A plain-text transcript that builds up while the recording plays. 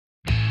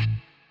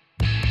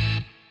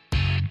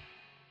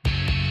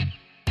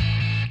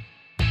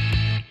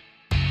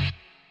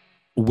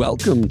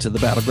Welcome to the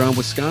Battleground,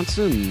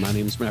 Wisconsin. My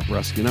name is Matt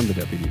Brusky, and I'm the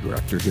Deputy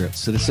Director here at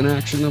Citizen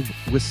Action of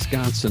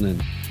Wisconsin.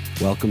 And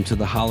welcome to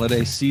the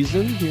holiday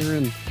season here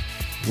in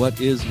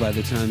what is, by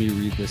the time you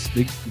read this,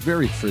 the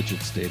very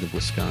frigid state of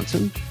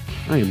Wisconsin.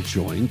 I am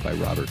joined by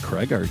Robert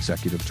Craig, our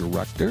Executive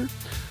Director.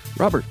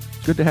 Robert,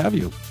 good to have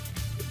you.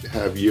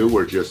 Have you?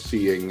 We're just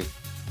seeing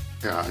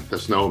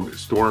the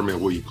storm. It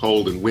will be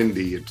cold and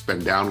windy. It's been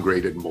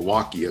downgraded in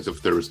Milwaukee as of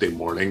Thursday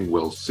morning.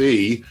 We'll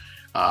see.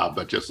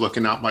 But just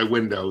looking out my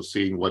window,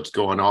 seeing what's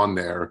going on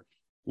there,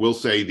 we'll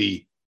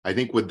say I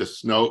think with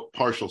the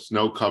partial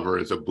snow cover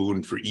is a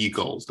boon for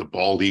eagles. The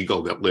bald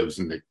eagle that lives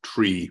in the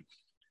tree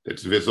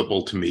that's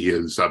visible to me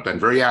has been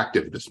very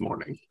active this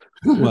morning.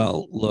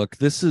 Well, look,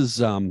 this is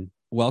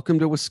welcome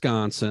to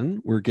Wisconsin.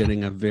 We're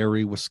getting a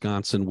very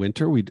Wisconsin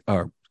winter.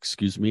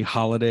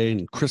 Holiday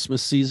and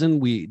Christmas season.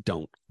 We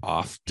don't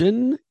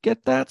often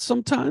get that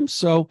sometimes.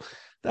 So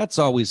that's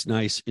always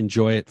nice.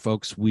 Enjoy it,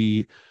 folks.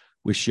 We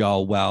wish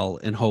y'all well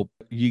and hope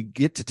you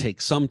get to take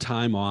some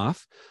time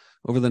off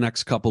over the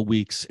next couple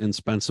weeks and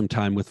spend some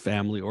time with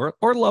family or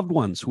loved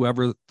ones,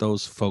 whoever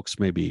those folks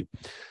may be.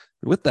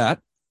 With that,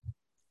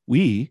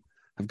 we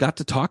have got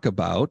to talk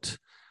about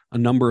a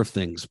number of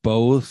things,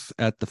 both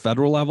at the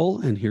federal level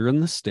and here in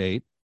the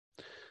state.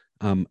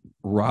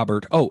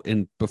 Robert,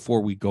 and before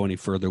we go any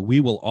further,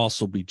 we will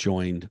also be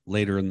joined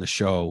later in the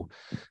show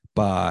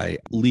by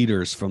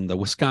leaders from the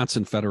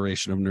Wisconsin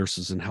Federation of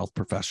Nurses and Health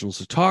Professionals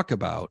to talk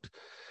about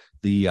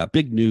the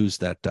big news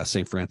that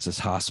St. Francis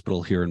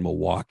Hospital here in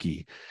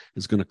Milwaukee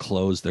is going to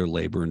close their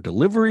labor and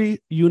delivery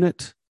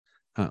unit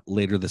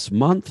later this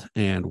month,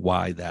 and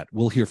why that.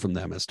 We'll hear from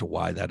them as to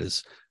why that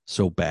is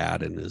so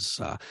bad and is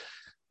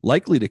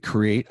likely to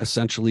create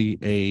essentially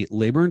a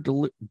labor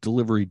and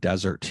delivery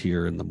desert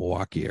here in the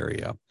Milwaukee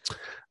area.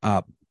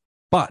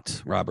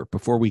 But, Robert,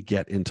 before we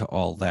get into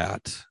all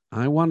that,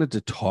 I wanted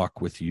to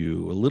talk with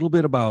you a little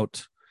bit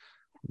about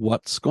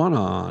what's gone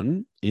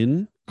on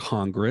in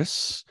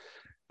Congress.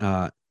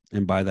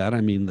 And by that,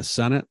 I mean the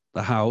Senate,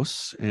 the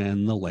House,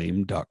 and the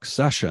lame duck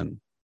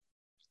session.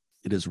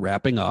 It is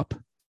wrapping up.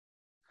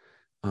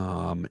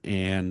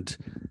 And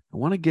I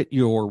want to get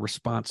your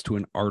response to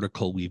an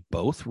article we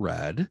both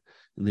read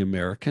in the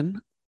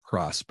American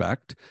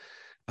Prospect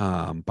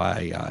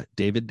by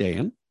David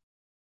Dayen.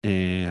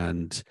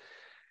 And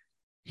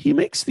he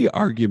makes the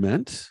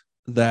argument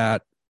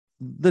that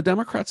the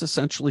Democrats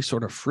essentially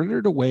sort of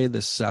frittered away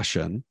this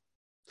session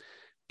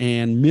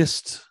and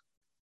missed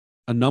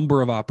a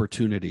number of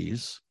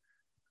opportunities.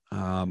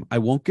 I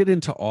won't get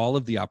into all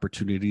of the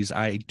opportunities.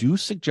 I do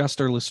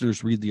suggest our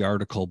listeners read the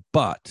article,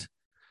 but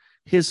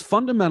his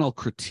fundamental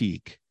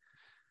critique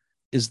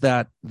is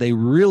that they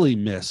really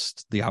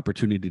missed the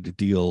opportunity to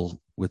deal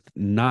with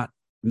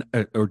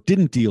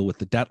didn't deal with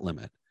the debt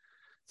limit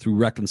through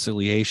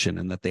reconciliation,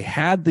 and that they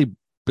had the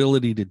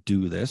ability to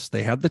do this.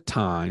 They had the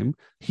time.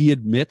 He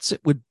admits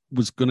it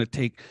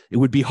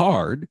would be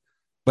hard,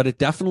 but it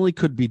definitely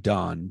could be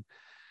done.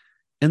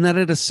 And that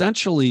it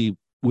essentially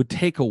would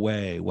take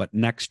away what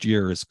next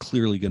year is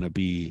clearly going to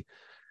be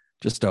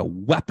just a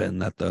weapon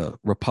that the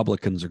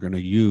Republicans are going to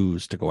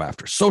use to go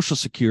after Social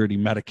Security,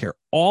 Medicare,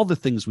 all the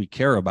things we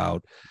care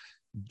about,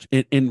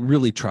 and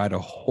really try to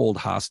hold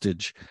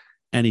hostage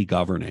any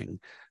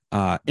governing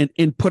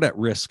and put at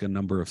risk a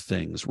number of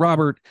things.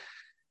 Robert,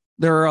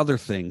 there are other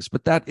things,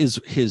 but that is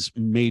his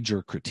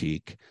major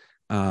critique.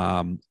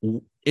 And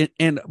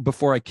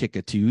before I kick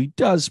it to you, he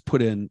does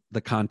put in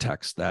the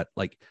context that,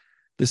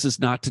 this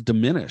is not to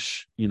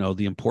diminish,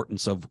 the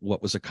importance of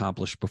what was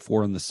accomplished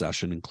before in the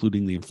session,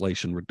 including the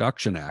Inflation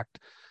Reduction Act.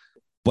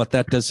 But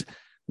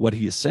what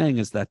he is saying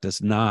is that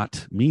does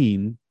not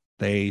mean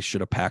they should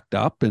have packed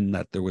up and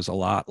that there was a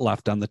lot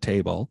left on the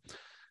table.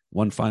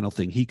 One final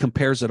thing, he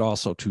compares it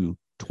also to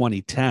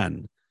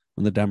 2010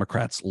 when the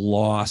Democrats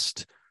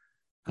lost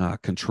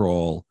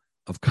control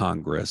of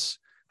Congress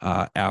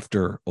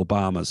after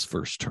Obama's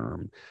first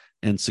term,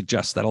 and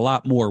suggests that a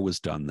lot more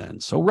was done then.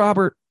 So,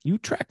 Robert, you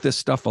track this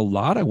stuff a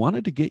lot. I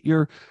wanted to get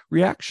your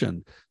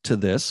reaction to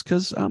this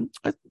because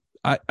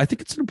I think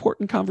it's an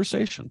important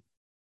conversation.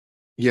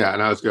 Yeah,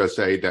 and I was going to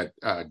say that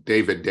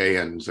David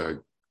Dayen's a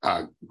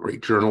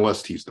great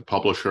journalist. He's the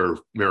publisher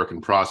of American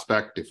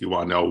Prospect. If you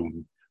want to know,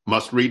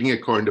 must reading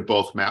according to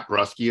both Matt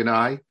Brusky and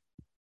I.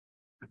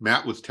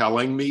 Matt was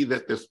telling me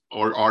that this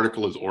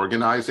article is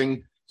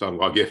organizing, so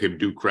I'll give him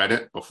due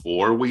credit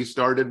before we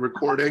started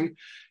recording.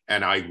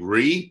 And I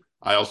agree.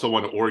 I also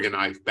want to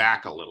organize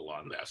back a little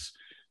on this.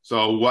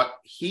 So what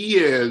he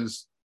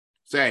is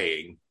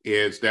saying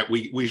is that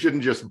we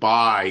shouldn't just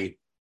buy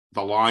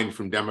the line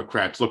from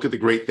Democrats, look at the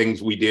great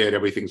things we did,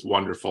 everything's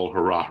wonderful,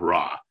 hurrah,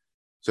 hurrah.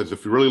 Says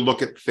if you really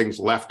look at things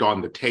left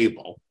on the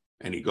table,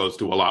 and he goes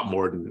to a lot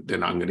more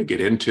than I'm going to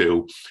get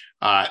into,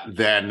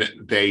 then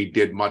they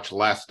did much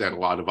less than a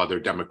lot of other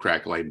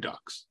Democrat lame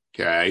ducks.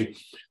 Okay,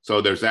 so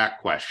there's that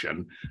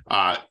question.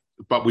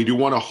 But we do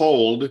want to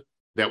hold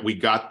that we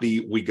got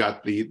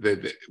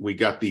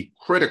the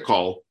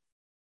critical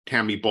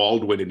Tammy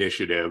Baldwin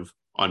initiative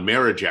on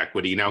marriage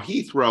equity. Now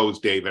he throws,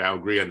 David, I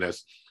agree on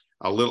this,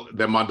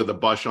 them under the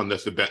bus on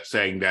this a bit,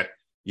 saying that,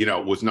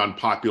 it was an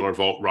unpopular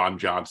vote Ron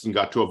Johnson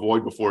got to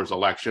avoid before his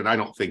election. I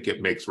don't think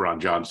it makes Ron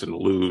Johnson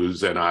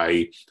lose. And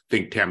I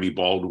think Tammy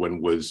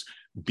Baldwin was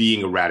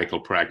being a radical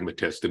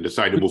pragmatist and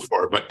decided to move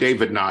forward. But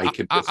David and I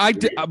can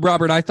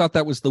Robert, I thought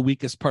that was the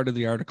weakest part of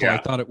the article. Yeah. I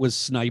thought it was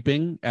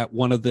sniping at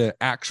one of the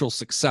actual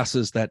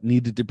successes that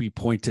needed to be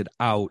pointed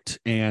out,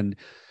 and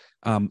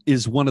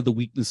is one of the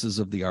weaknesses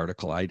of the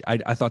article.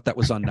 I thought that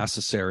was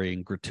unnecessary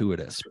and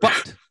gratuitous.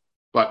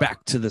 But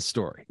back to the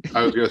story.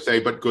 I was going to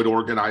say, but good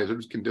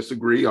organizers can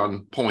disagree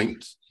on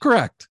points.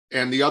 Correct.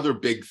 And the other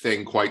big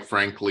thing, quite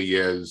frankly,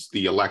 is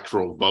the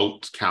Electoral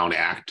Votes Count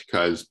Act,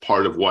 because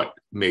part of what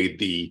made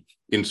the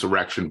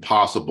insurrection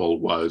possible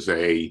was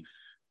a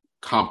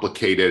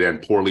complicated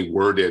and poorly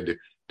worded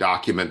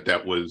document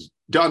that was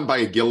done by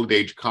a Gilded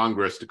Age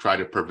Congress to try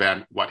to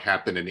prevent what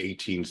happened in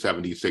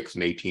 1876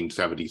 and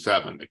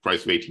 1877, the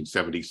crisis of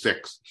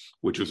 1876,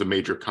 which was a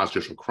major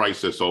constitutional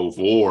crisis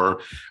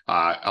over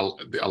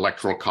the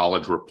Electoral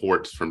College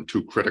reports from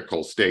two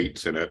critical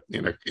states in an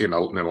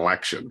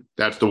election.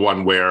 That's the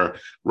one where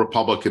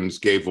Republicans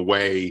gave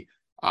away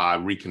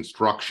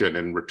Reconstruction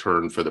in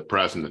return for the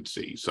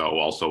presidency, so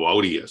also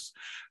odious.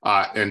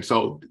 And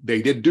so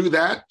they did do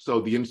that.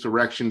 So the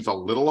insurrection's a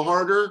little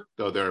harder,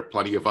 though there are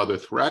plenty of other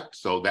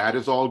threats. So that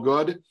is all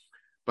good.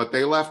 But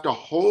they left a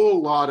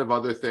whole lot of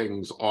other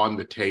things on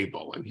the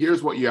table. And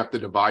here's what you have to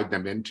divide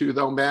them into,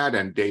 though, Matt,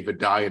 and David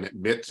Dayen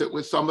admits it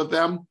with some of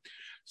them.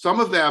 Some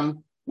of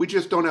them, we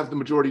just don't have the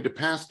majority to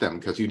pass them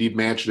because you need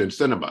Manchin and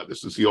Sinema.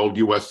 This is the old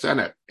U.S.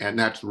 Senate, and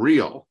that's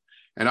real.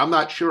 And I'm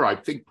not sure. I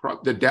think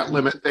the debt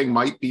limit thing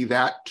might be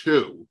that,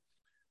 too.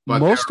 But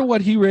most of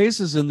what he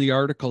raises in the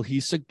article, he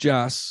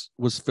suggests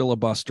was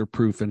filibuster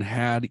proof and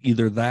had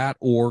either that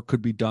or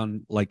could be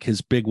done, like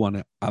his big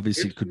one,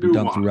 obviously could be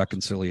done through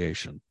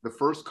reconciliation. The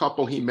first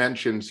couple he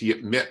mentions, he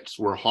admits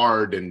were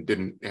hard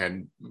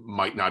and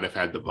might not have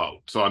had the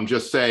vote. So I'm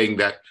just saying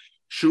that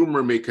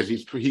Schumer, because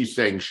he's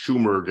saying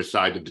Schumer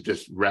decided to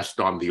just rest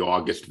on the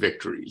August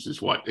victories,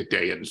 is what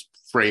Dayen's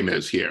frame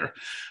is here.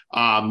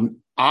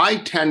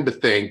 I tend to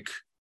think,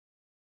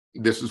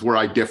 this is where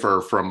I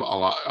differ from a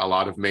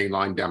lot of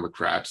mainline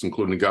Democrats,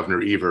 including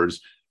Governor Evers,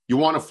 you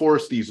want to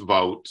force these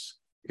votes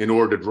in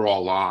order to draw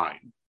a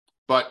line.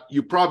 But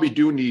you probably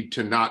do need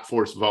to not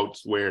force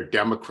votes where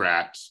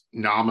Democrats,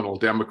 nominal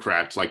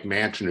Democrats like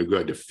Manchin, are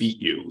going to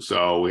defeat you.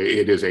 So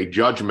it is a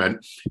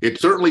judgment. It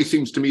certainly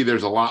seems to me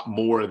there's a lot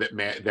more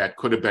that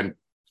could have been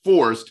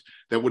forced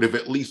that would have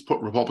at least put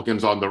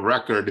Republicans on the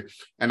record.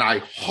 And I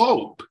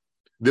hope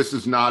this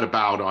is not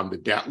about on the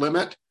debt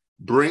limit.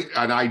 Bring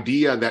an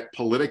idea that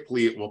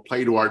politically it will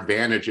play to our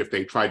advantage if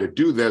they try to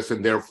do this,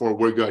 and therefore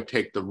we're going to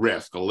take the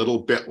risk. A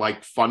little bit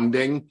like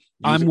funding.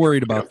 I'm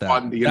worried about that.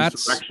 Fund the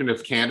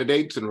insurrectionist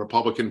candidates in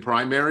Republican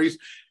primaries.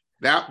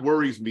 That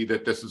worries me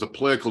that this is a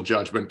political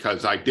judgment,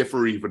 because I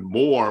differ even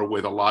more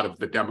with a lot of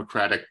the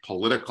Democratic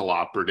political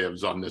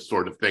operatives on this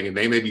sort of thing. And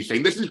they may be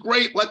saying, this is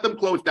great, let them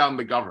close down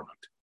the government.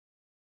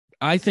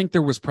 I think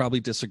there was probably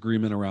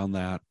disagreement around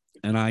that.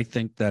 And I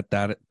think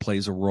that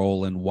plays a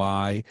role in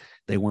why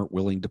they weren't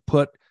willing to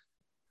put,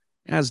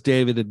 as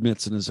David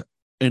admits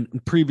in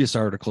previous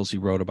articles he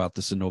wrote about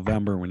this in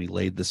November when he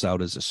laid this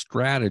out as a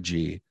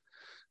strategy,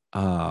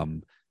 that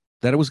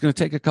it was going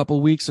to take a couple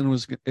of weeks and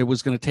it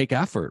was going to take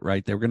effort,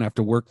 right? They were going to have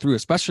to work through,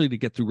 especially to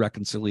get through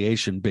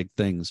reconciliation, big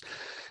things.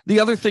 The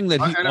other thing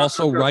that he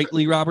also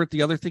rightly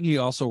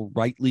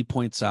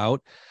points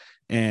out,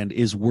 and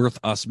is worth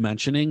us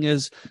mentioning,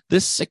 is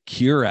this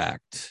Secure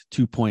Act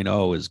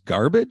 2.0 is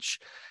garbage.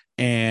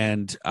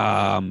 And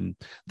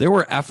there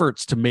were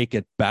efforts to make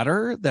it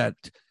better that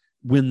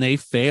when they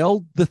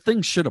failed, the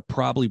thing should have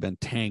probably been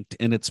tanked.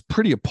 And it's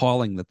pretty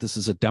appalling that this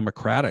is a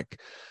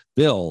Democratic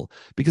bill,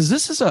 because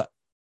this is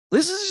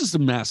just a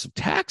massive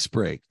tax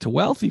break to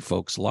wealthy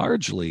folks,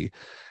 largely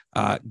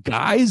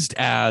guised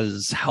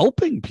as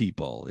helping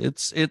people.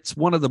 It's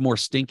one of the more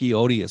stinky,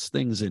 odious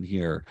things in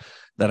here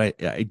that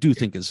I do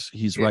think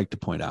he's right to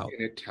point out.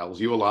 And it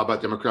tells you a lot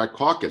about Democratic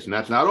caucus, and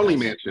that's not only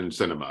Manchin and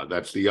Sinema.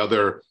 That's the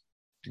other,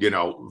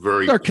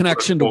 very their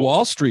connection to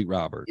Wall Street,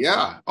 Robert.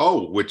 Yeah.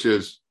 Oh, which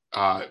is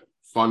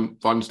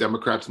funds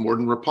Democrats more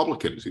than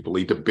Republicans. People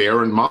need to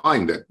bear in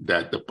mind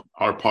that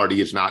our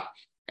party is not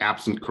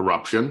absent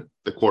corruption.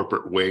 The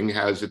corporate wing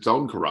has its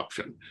own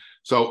corruption.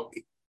 So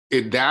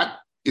that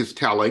is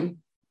telling.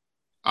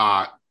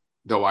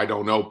 Though I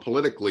don't know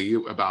politically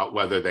about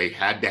whether they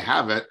had to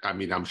have it. I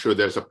mean, I'm sure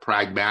there's a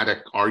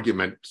pragmatic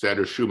argument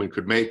Senator Schumer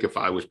could make if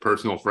I was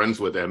personal friends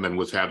with him and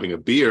was having a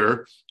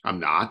beer. I'm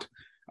not.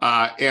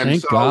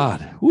 Thank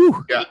God.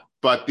 Woo. Yeah,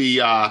 but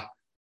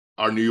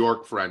our New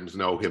York friends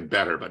know him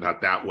better, but not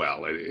that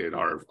well in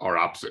our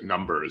opposite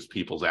number as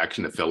People's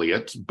Action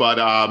affiliates. But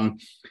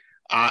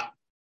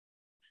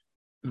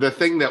the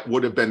thing that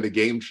would have been the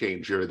game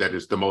changer that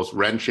is the most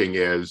wrenching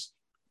is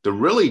the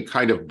really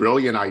kind of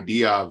brilliant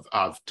idea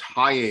of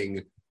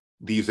tying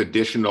these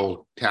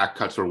additional tax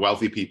cuts for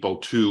wealthy people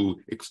to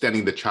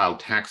extending the child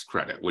tax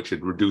credit, which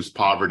had reduced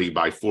poverty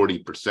by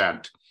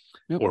 40%.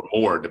 Yep. or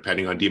more,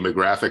 depending on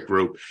demographic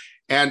group.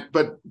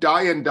 But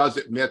Dayen does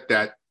admit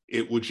that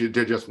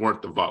there just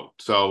weren't the vote.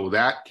 So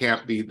that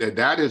can't be,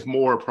 that is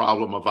more a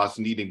problem of us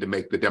needing to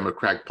make the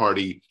Democratic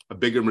Party a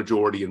bigger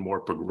majority and more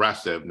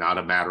progressive, not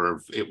a matter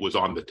of it was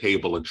on the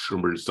table and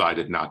Schumer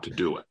decided not to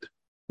do it.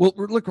 Well,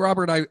 look,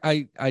 Robert,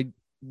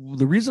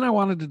 the reason I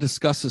wanted to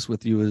discuss this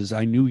with you is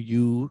I knew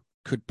you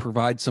could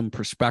provide some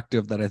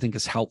perspective that I think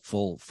is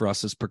helpful for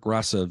us as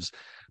progressives.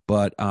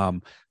 But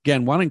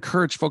again, want to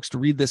encourage folks to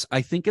read this.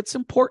 I think it's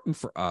important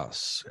for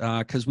us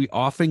because we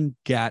often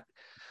get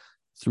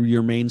through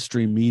your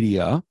mainstream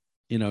media,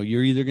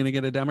 you're either going to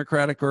get a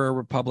Democratic or a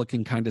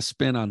Republican kind of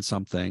spin on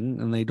something,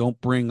 and they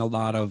don't bring a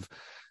lot of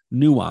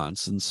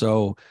nuance. And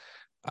so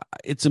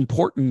it's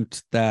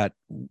important that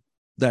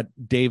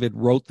David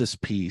wrote this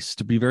piece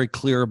to be very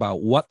clear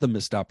about what the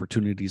missed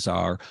opportunities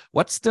are,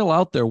 what's still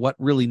out there, what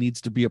really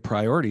needs to be a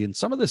priority. And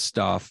some of this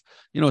stuff,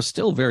 is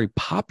still very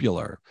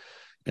popular.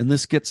 And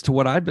this gets to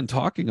what I've been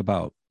talking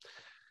about.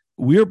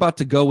 We're about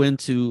to go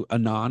into a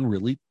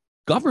non-really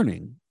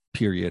governing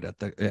period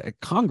at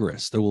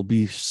Congress. There will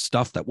be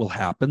stuff that will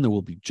happen. There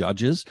will be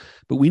judges,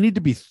 but we need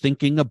to be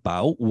thinking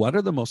about what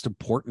are the most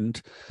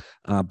important,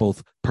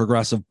 both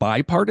progressive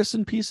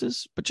bipartisan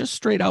pieces, but just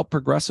straight out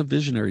progressive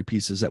visionary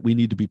pieces that we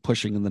need to be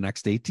pushing in the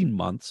next 18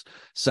 months,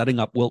 setting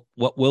up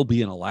what will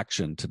be an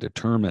election to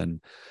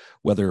determine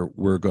whether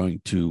we're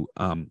going to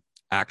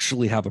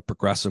actually have a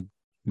progressive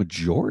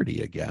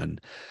majority again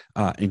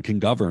and can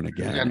govern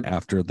again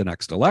after the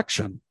next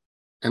election.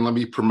 And let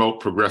me promote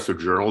progressive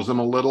journalism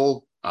a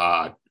little.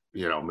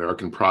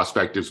 American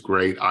Prospect is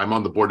great. I'm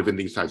on the board of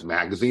Indies Times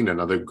Magazine,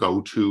 another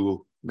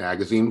go-to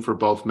magazine for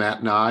both Matt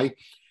and I.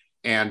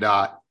 And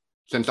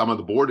since I'm on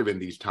the board of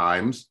Indies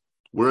Times,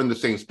 we're in the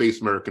same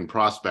space, American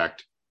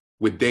Prospect,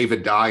 with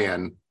David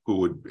Dayen, who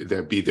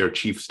would be their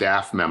chief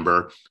staff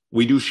member.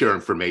 We do share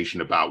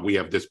information about, we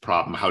have this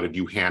problem, how did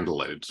you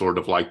handle it? It's sort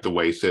of like the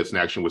way Citizen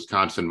Action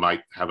Wisconsin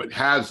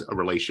has a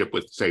relationship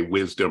with, say,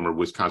 Wisdom or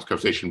Wisconsin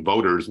Conservation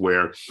Voters,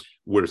 where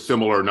we're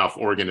similar enough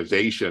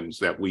organizations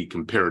that we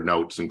compare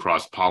notes and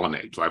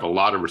cross-pollinate. So I have a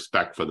lot of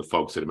respect for the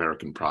folks at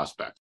American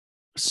Prospect.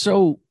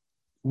 So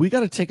we got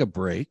to take a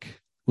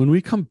break. When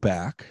we come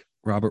back,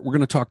 Robert, we're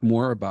going to talk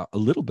a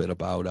little bit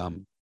about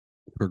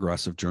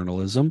progressive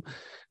journalism.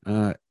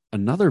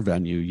 Another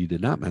venue you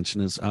did not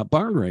mention is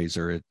Barn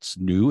Raiser. It's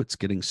new. It's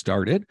getting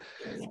started.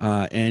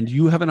 And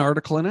you have an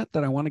article in it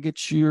that I want to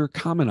get your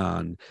comment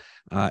on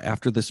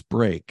after this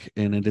break.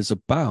 And it is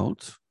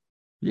about,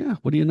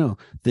 what do you know?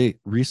 The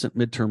recent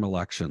midterm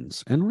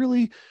elections, and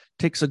really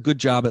takes a good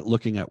job at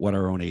looking at what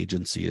our own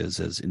agency is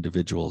as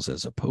individuals,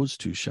 as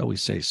opposed to, shall we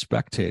say,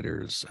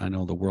 spectators. I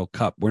know the World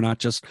Cup, we're not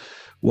just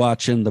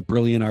watching the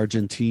brilliant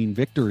Argentine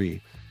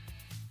victory,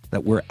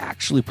 that we're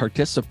actually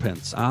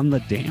participants on the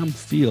damn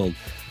field.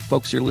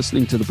 Folks, you're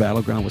listening to the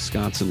Battleground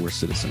Wisconsin. We're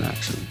Citizen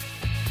Action.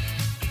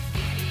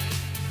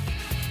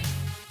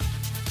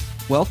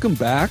 Welcome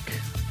back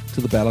to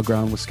the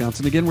Battleground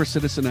Wisconsin. Again, we're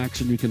Citizen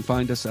Action. You can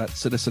find us at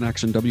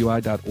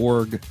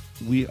citizenactionwi.org.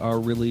 We are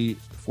really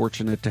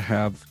fortunate to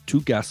have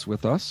two guests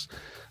with us.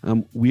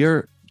 We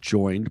are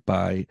joined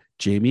by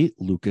Jamie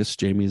Lucas.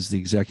 Jamie is the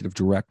executive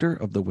director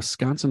of the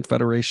Wisconsin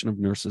Federation of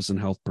Nurses and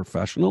Health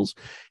Professionals,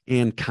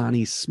 and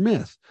Connie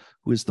Smith,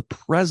 who is the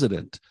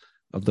president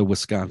of the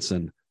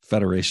Wisconsin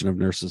Federation of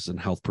Nurses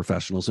and Health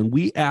Professionals. And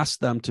we asked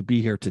them to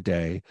be here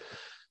today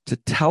to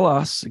tell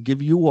us,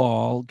 get you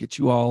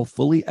all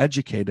fully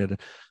educated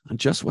on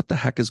just what the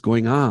heck is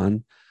going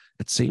on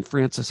at St.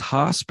 Francis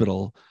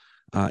Hospital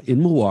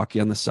in Milwaukee,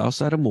 on the south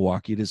side of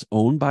Milwaukee. It is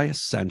owned by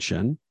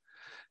Ascension,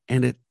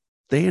 and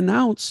they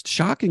announced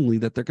shockingly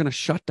that they're going to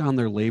shut down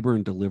their labor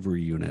and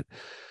delivery unit,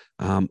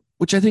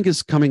 which I think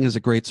is coming as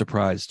a great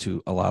surprise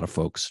to a lot of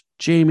folks.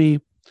 Jamie,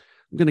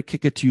 I'm going to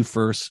kick it to you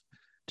first.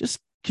 Just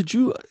could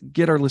you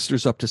get our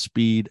listeners up to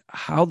speed,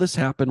 how this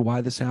happened, why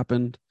this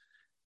happened?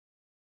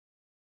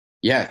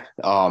 Yeah.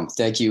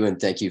 Thank you. And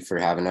thank you for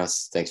having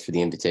us. Thanks for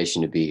the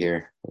invitation to be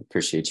here. I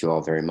appreciate you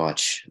all very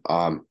much.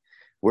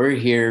 We're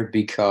here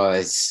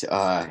because,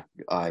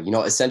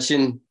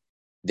 Ascension,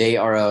 they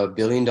are a $1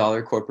 billion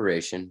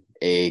corporation,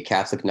 a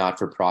Catholic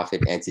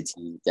not-for-profit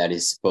entity that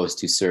is supposed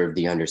to serve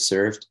the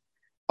underserved.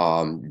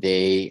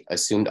 They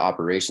assumed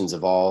operations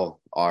of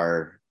all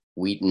our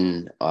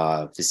Wheaton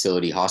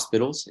facility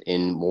hospitals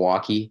in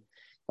Milwaukee.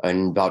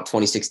 In about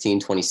 2016,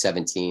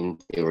 2017,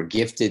 they were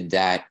gifted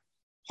that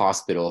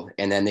hospital.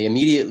 And then they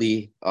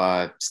immediately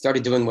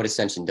started doing what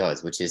Ascension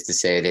does, which is to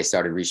say they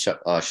started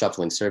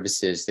shuffling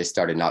services. They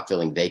started not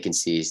filling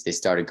vacancies. They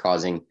started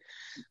causing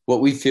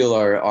what we feel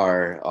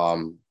are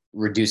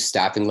reduced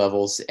staffing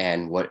levels,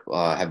 and what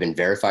have been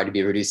verified to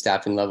be reduced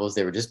staffing levels.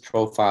 They were just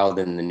profiled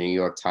in the New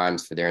York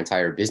Times for their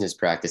entire business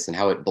practice and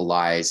how it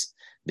belies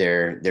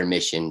their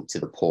mission to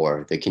the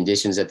poor. The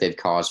conditions that they've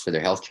caused for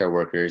their healthcare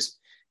workers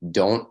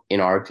don't, in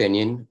our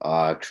opinion,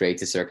 create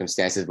the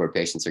circumstances where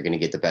patients are going to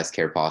get the best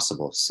care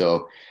possible.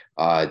 So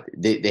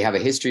they have a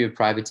history of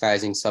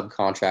privatizing,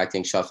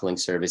 subcontracting, shuffling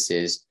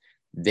services.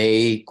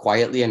 They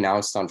quietly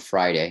announced on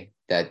Friday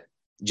that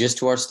just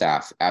to our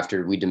staff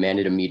after we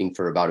demanded a meeting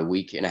for about a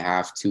week and a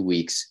half, 2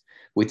 weeks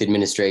with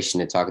administration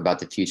to talk about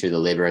the future of the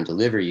labor and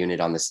delivery unit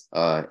on this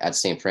at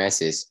St.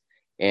 Francis.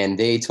 And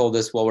they told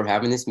us, well, we're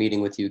having this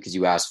meeting with you because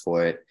you asked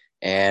for it,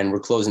 and we're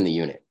closing the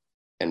unit.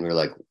 And we were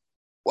like,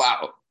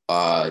 wow,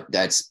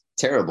 that's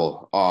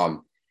terrible.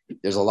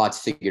 There's a lot to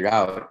figure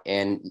out.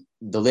 And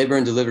the labor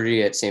and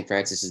delivery at St.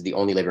 Francis is the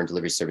only labor and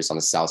delivery service on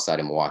the south side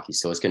of Milwaukee.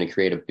 So it's going to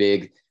create a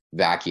big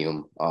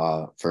vacuum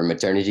for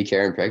maternity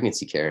care and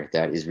pregnancy care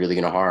that is really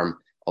going to harm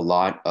a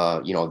lot,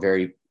 a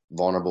very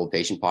vulnerable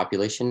patient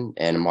population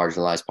and a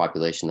marginalized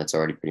population that's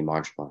already pretty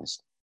marginalized.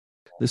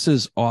 This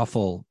is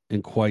awful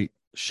and quite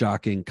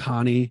shocking.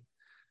 Connie,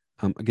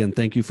 again,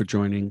 thank you for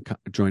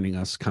joining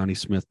us. Connie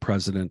Smith,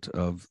 president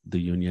of the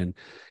union.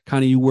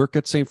 Connie, you work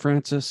at St.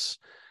 Francis.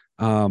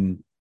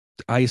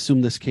 I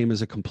assume this came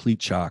as a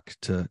complete shock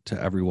to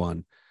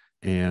everyone.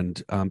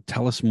 And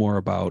tell us more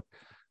about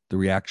the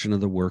reaction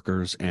of the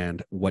workers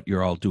and what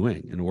you're all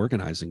doing and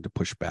organizing to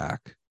push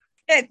back.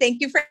 Yeah,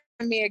 thank you for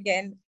having me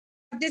again.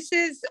 This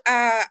is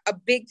a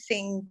big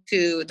thing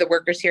to the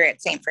workers here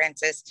at St.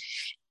 Francis,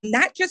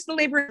 not just the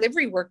labor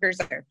delivery workers,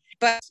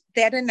 but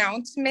that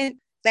announcement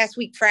last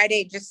week,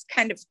 Friday, just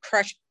kind of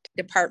crushed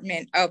the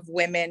Department of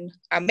Women,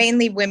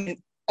 mainly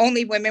women.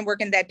 Only women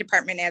work in that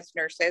department as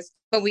nurses,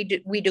 but we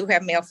do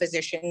have male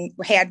physicians.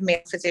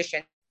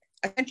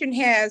 Ascension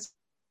has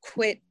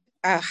quit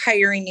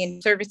hiring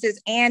in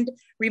services and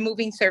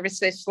removing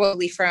services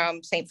slowly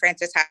from St.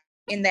 Francis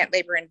in that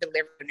labor and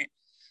delivery unit.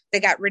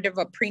 They got rid of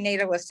a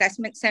prenatal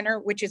assessment center,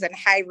 which is a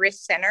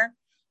high-risk center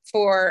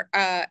for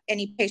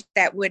any patient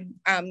that would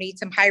need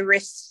some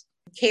high-risk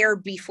care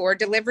before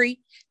delivery.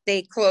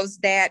 They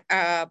closed that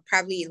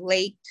probably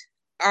late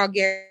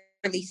August,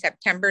 early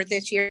September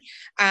this year.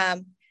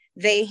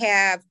 They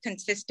have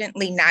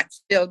consistently not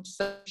filled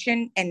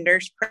physician and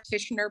nurse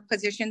practitioner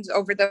positions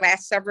over the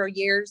last several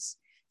years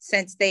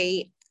since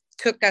they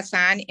took us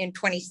on in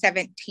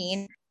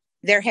 2017.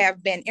 There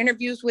have been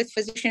interviews with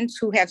physicians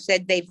who have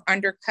said they've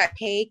undercut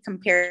pay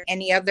compared to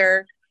any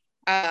other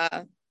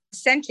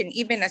Ascension,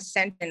 even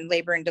Ascension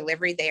labor and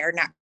delivery. They are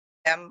not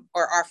them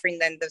or offering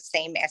them the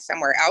same as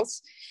somewhere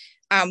else.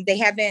 They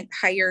haven't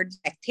hired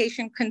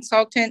lactation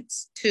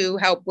consultants to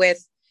help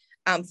with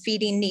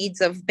feeding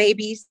needs of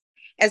babies,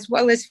 as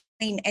well as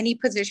filling any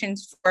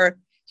positions for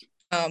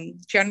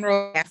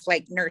general staff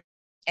like nurse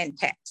and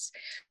techs.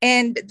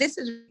 And this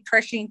is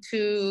refreshing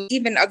to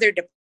even other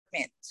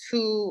departments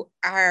who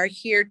are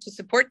here to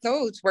support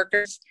those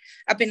workers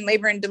up in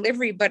labor and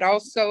delivery, but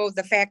also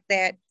the fact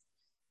that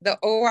the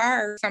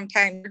OR,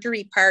 sometimes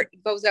surgery part,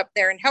 goes up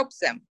there and helps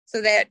them.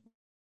 So that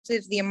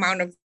is the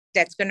amount of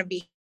that's going to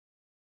be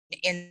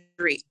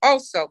injury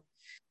also.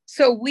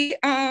 So we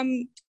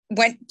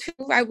went to,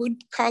 I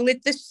would call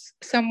it this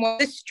somewhat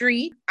the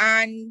street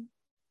on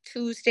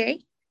Tuesday.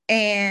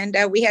 And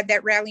we had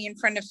that rally in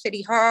front of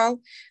City Hall.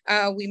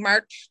 We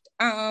marched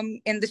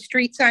in the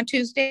streets on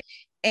Tuesday,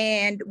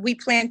 and we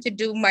plan to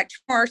do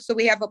much more. So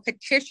we have a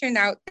petition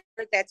out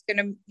there that's going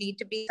to need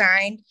to be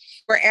signed.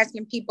 We're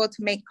asking people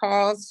to make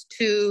calls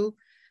to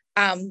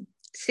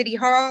City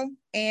Hall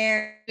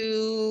and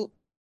to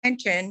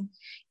Ascension,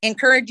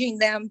 encouraging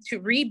them to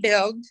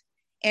rebuild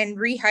and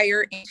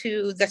rehire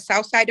into the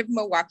south side of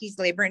Milwaukee's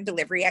labor and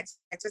delivery at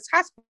Francis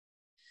Hospital.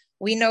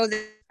 We know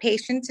that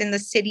patients in the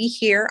city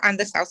here on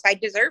the south side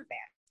deserve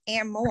that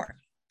and more.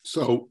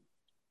 So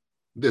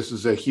this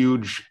is a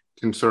huge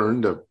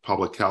concern to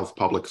public health,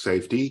 public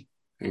safety,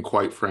 and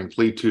quite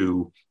frankly,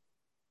 to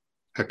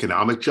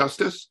economic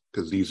justice,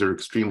 because these are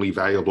extremely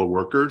valuable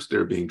workers.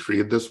 They're being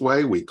treated this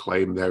way. We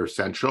claim they're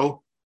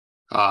essential,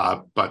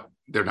 but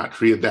they're not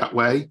treated that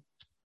way.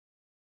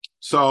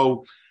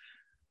 So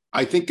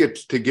I think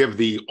it's to give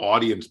the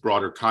audience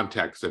broader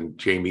context, and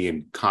Jamie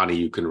and Connie,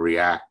 you can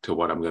react to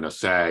what I'm going to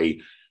say.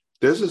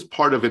 This is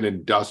part of an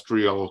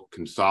industrial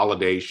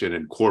consolidation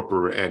and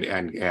corporate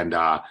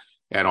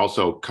and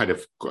also kind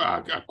of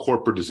a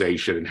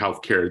corporatization in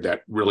healthcare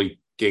that really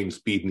gained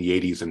speed in the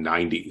 80s and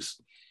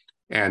 90s.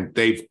 And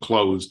they've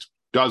closed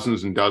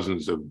dozens and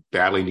dozens of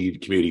badly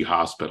needed community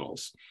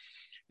hospitals.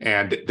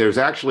 And there's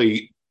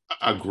actually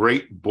a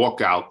great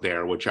book out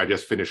there, which I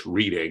just finished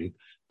reading,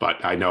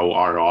 but I know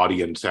our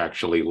audience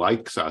actually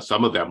likes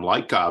some of them,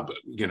 like,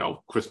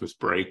 Christmas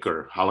break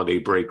or holiday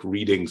break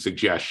reading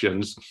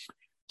suggestions.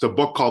 It's a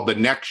book called The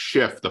Next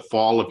Shift, The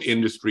Fall of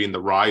Industry and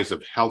the Rise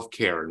of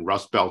Healthcare in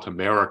Rust Belt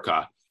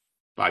America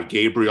by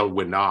Gabriel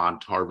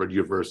Winant, Harvard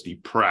University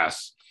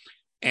Press.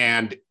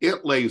 And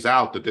it lays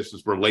out that this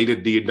is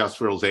related to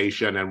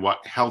deindustrialization, and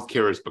what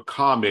healthcare has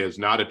become is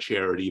not a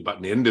charity, but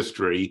an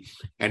industry.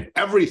 And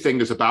everything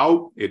is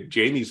about it.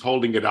 Jamie's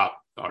holding it up.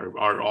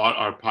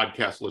 Our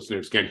podcast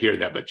listeners can't hear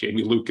that, but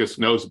Jamie Lucas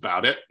knows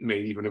about it, may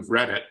even have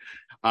read it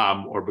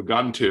or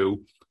begun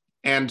to.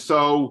 And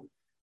so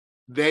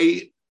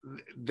they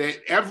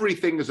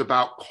everything is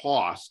about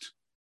cost,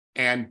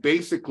 and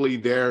basically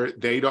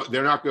they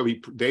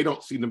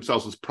don't see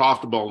themselves as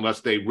profitable unless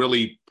they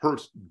really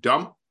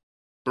dump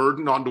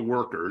burden onto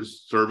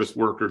workers, service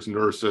workers,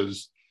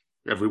 nurses,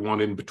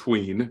 everyone in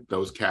between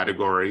those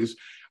categories.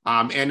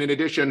 And in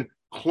addition,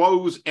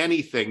 close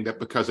anything that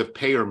because of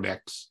payer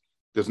mix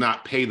does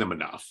not pay them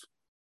enough.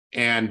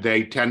 And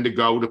they tend to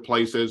go to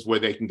places where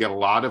they can get a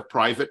lot of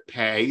private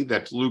pay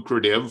that's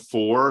lucrative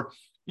for,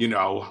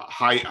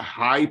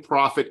 high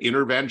profit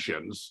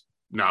interventions,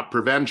 not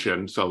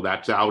prevention. So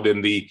that's out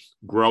in the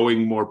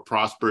growing, more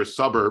prosperous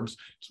suburbs.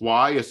 It's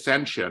why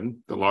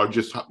Ascension, the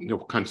largest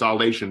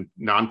consolidation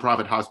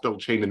nonprofit hospital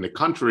chain in the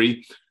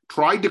country,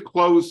 tried to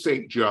close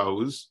St.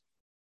 Joe's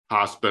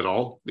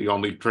Hospital, the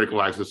only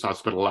tracheal access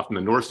hospital left on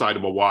the north side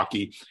of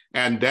Milwaukee.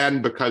 And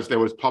then because there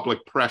was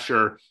public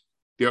pressure,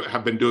 they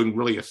have been doing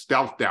really a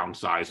stealth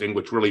downsizing,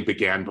 which really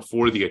began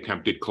before the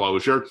attempted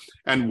closure,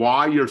 and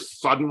why you're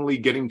suddenly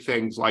getting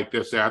things like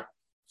this at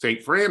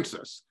St.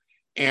 Francis.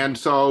 And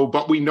so,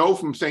 but we know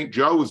from St.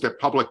 Joe's that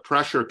public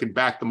pressure can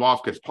back them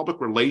off because public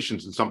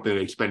relations is something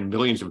they spend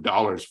millions of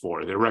dollars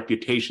for. Their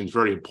reputation is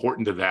very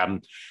important to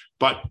them.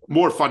 But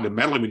more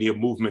fundamentally, we need a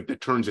movement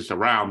that turns this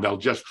around. They'll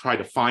just try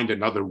to find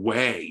another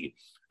way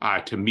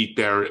to meet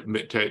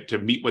to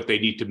meet what they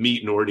need to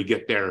meet in order to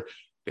get their,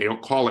 they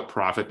don't call it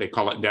profit, they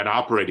call it net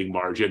operating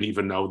margin,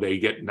 even though they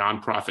get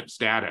nonprofit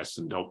status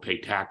and don't pay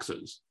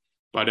taxes.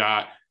 But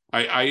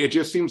it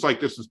just seems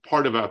like this is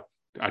part of a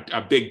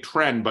big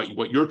trend, but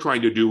what you're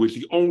trying to do is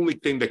the only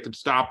thing that could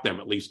stop them,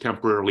 at least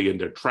temporarily, in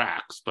their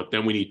tracks. But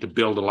then we need to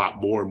build a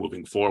lot more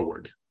moving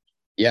forward.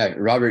 Yeah,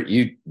 Robert,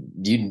 you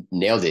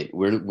nailed it.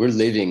 We're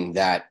living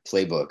that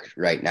playbook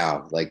right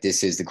now. Like,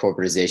 this is the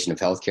corporatization of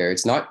healthcare.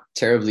 It's not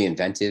terribly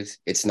inventive.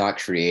 It's not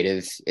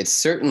creative. It's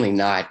certainly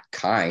not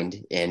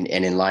kind and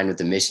in line with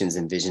the missions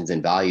and visions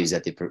and values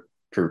that they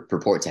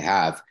purport to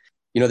have.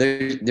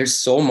 There's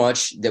so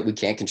much that we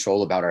can't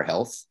control about our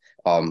health,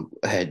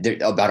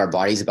 about our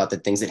bodies, about the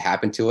things that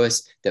happen to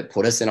us that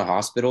put us in a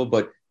hospital.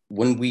 But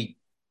when we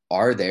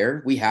are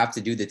there, we have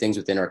to do the things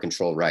within our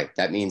control, right?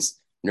 That means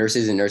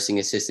nurses and nursing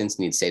assistants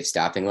need safe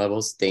staffing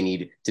levels. They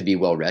need to be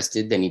well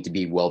rested. They need to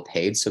be well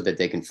paid so that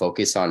they can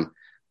focus on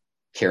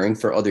caring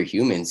for other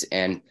humans.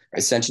 And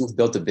Ascension's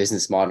built a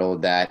business model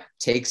that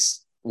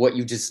takes what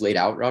you just laid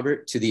out,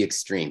 Robert, to the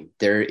extreme.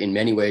 They're in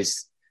many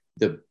ways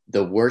the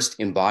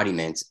worst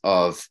embodiment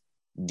of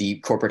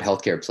the corporate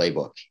healthcare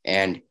playbook.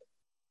 And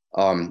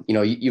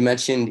you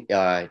mentioned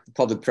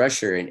public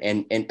pressure,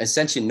 and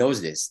Ascension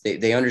knows this.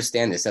 They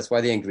understand this. That's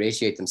why they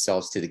ingratiate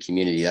themselves to the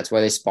community. That's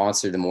why they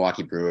sponsor the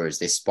Milwaukee Brewers.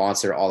 They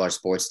sponsor all our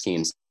sports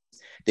teams.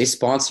 They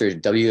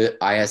sponsored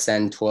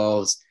WISN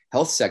 12's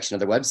health section of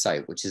their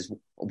website, which is,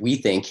 we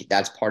think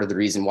that's part of the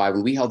reason why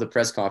when we held the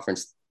press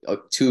conference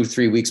 2 or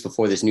 3 weeks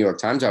before this New York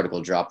Times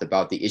article dropped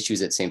about the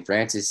issues at St.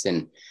 Francis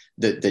and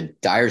the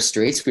dire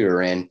straits we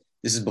were in,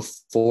 this is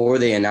before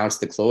they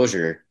announced the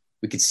closure.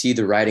 We could see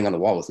the writing on the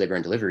wall with labor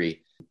and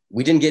delivery.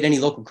 We didn't get any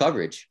local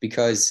coverage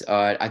because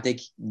I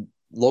think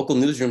local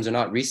newsrooms are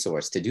not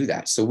resourced to do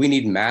that. So we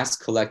need mass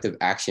collective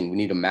action. We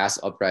need a mass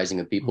uprising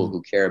of people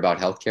who care about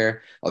healthcare,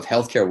 of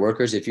healthcare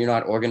workers. If you're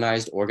not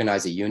organized,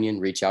 organize a union,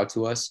 reach out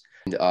to us.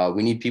 And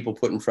we need people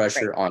putting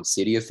pressure on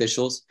city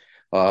officials.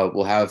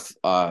 We'll have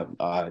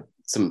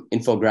some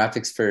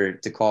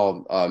infographics to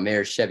call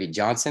Mayor Chevy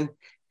Johnson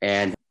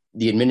and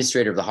the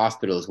administrator of the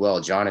hospital as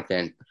well,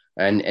 Jonathan,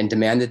 and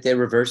demand that they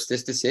reverse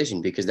this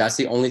decision, because that's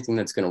the only thing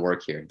that's going to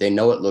work here. They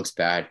know it looks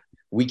bad.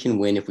 We can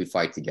win if we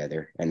fight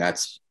together. And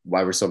that's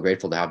why we're so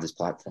grateful to have this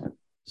platform.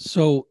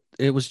 So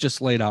it was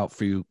just laid out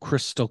for you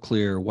crystal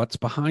clear what's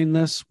behind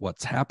this,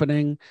 what's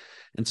happening.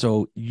 And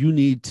so you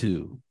need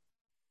to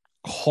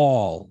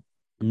call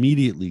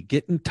immediately,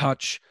 get in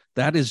touch.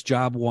 That is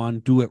job one.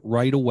 Do it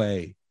right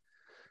away.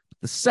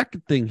 The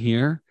second thing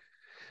here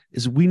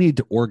is we need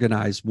to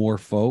organize more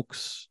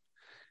folks.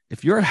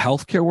 If you're a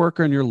healthcare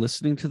worker and you're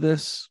listening to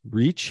this,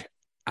 reach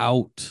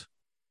out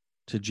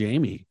to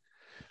Jamie.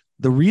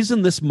 The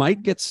reason this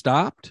might get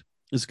stopped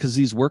is because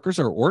these workers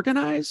are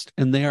organized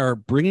and they are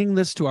bringing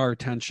this to our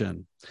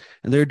attention,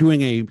 and they're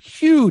doing a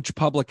huge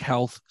public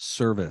health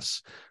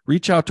service.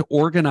 Reach out to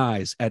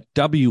organize at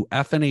WFNHP.org.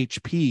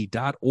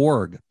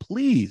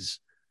 Please.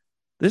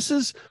 This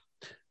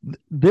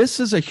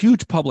is a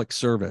huge public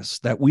service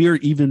that we are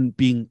even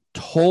being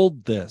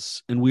told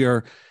this. And we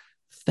are,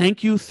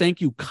 thank you,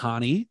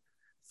 Connie.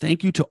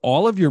 Thank you to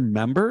all of your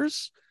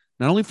members,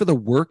 not only for the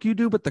work you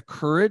do, but the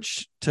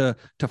courage to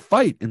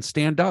fight and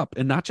stand up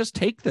and not just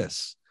take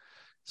this.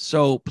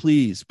 So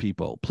please,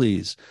 people,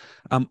 please.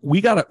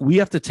 We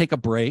have to take a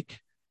break,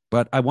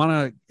 but I want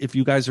to, if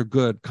you guys are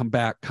good, come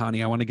back,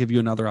 Connie. I want to give you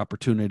another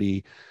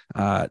opportunity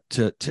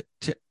to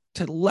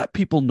let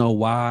people know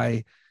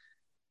why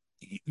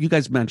you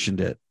guys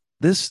mentioned it.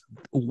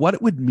 What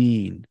it would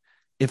mean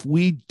if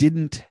we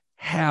didn't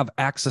have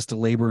access to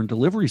labor and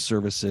delivery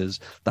services,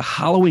 the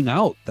hollowing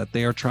out that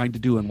they are trying to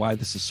do, and why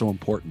this is so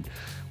important.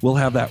 We'll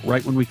have that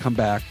right when we come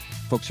back.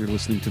 Folks, you're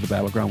listening to the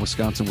Battleground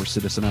Wisconsin, where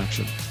Citizen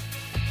Action.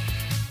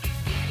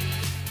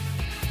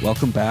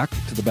 Welcome back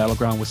to the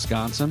Battleground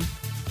Wisconsin.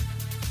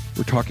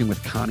 We're talking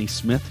with Connie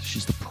Smith.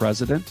 She's the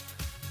president,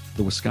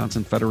 the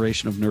Wisconsin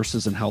Federation of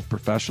Nurses and Health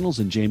Professionals,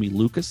 and Jamie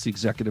Lucas, the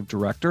executive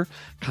director.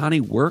 Connie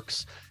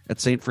works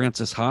at St.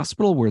 Francis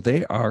Hospital, where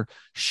they are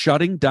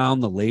shutting down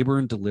the labor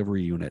and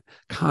delivery unit.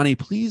 Connie,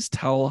 please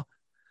tell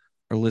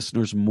our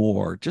listeners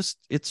more.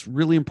 It's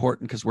really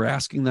important because we're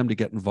asking them to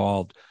get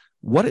involved,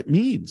 what it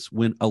means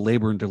when a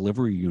labor and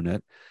delivery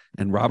unit,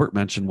 and Robert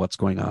mentioned what's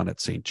going on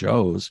at St.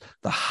 Joe's,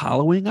 the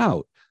hollowing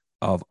out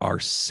of our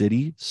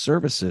city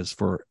services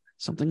for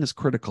something as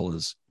critical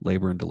as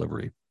labor and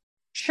delivery.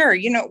 Sure.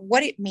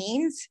 What it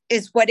means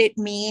is what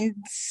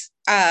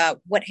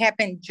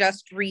happened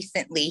just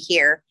recently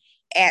here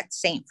at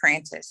St.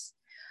 Francis.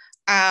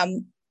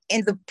 In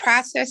the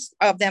process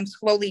of them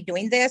slowly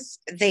doing this,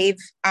 they've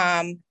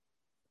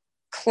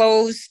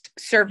closed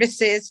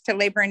services to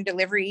labor and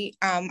delivery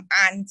on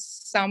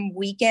some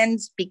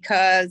weekends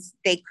because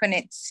they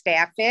couldn't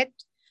staff it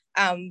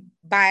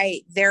by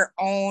their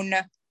own,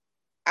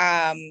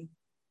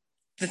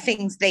 the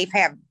things they've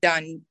have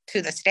done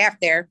to the staff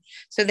there.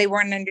 So they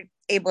weren't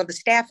able to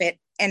staff it.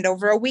 And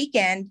over a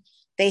weekend,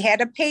 they had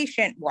a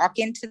patient walk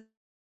into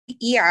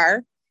the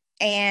ER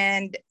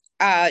and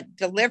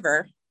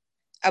deliver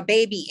a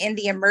baby in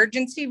the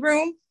emergency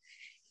room.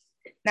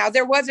 Now,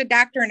 there was a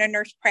doctor and a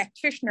nurse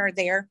practitioner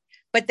there,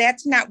 but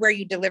that's not where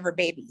you deliver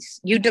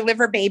babies. You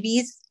deliver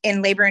babies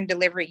in labor and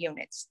delivery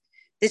units.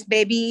 This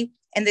baby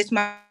and this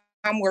mom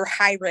were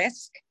high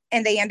risk,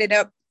 and they ended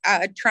up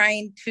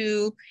trying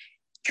to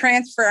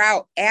transfer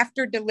out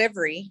after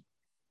delivery,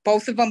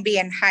 both of them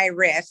being high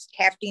risk,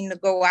 having to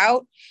go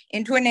out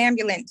into an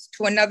ambulance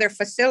to another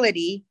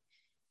facility,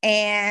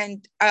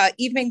 and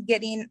even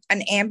getting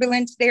an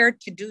ambulance there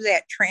to do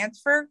that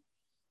transfer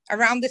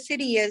around the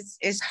city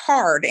is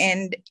hard,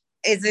 and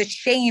is a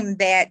shame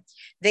that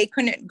they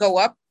couldn't go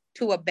up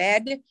to a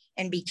bed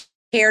and be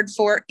cared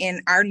for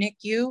in our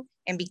NICU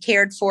and be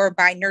cared for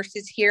by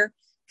nurses here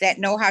that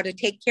know how to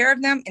take care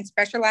of them and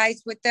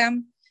specialize with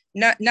them.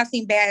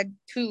 Nothing bad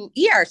to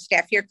ER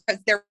staff here because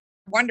they're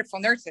wonderful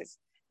nurses.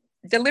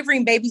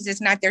 Delivering babies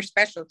is not their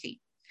specialty.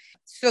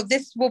 So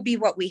this will be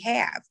what we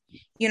have.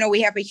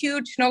 We have a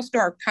huge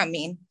snowstorm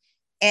coming,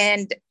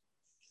 and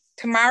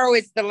tomorrow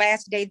is the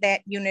last day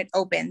that unit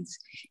opens.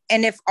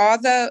 And if all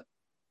the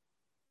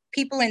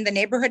people in the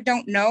neighborhood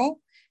don't know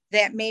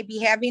that may be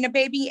having a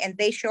baby and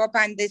they show up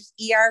on this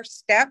ER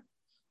step,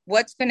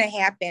 what's going to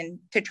happen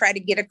to try to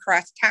get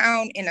across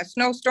town in a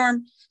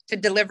snowstorm to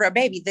deliver a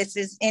baby? This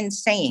is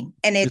insane.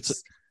 And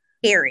it's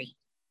scary.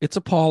 It's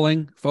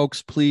appalling.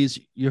 Folks, please,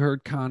 you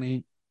heard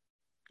Connie,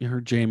 you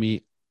heard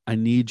Jamie. I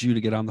need you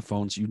to get on the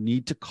phones. You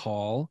need to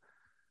call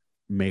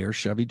Mayor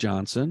Chevy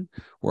Johnson.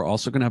 We're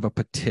also going to have a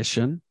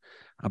petition.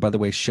 By the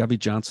way, Chevy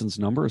Johnson's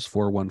number is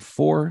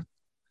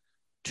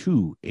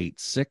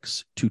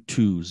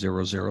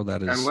 414-286-2200.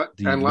 That is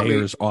the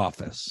mayor's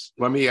office.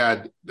 Let me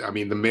add, the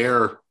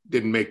mayor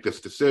didn't make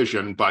this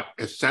decision, but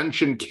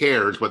Ascension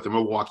cares what the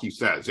Milwaukee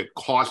says. It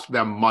costs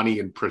them money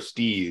and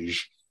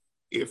prestige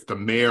if the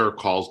mayor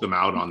calls them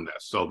out on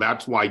this. So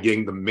that's why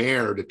getting the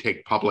mayor to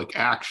take public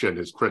action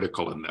is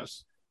critical in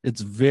this.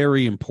 It's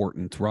very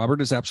important.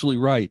 Robert is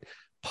absolutely right.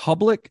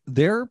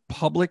 Their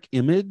public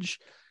image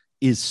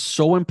is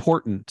so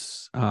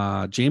important.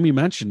 Jamie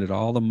mentioned it,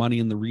 all the money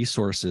and the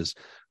resources.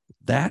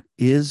 That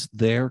is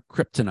their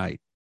kryptonite.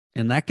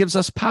 And that gives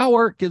us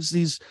power. It gives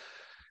these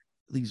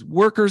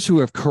workers who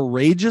have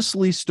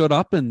courageously stood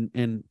up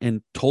and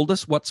told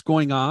us what's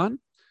going on.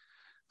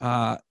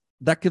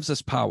 That gives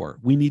us power.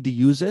 We need to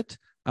use it.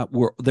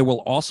 There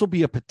will also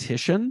be a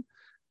petition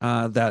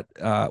that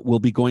will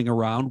be going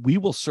around. We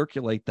will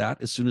circulate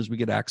that as soon as we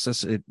get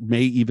access. It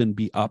may even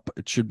be up.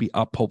 It should be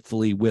up,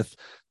 hopefully, with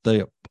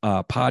the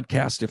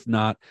podcast. If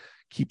not,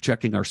 keep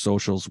checking our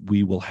socials.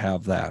 We will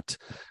have that.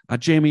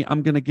 Jamie,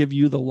 I'm going to give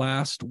you the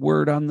last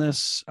word on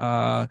this.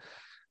 Final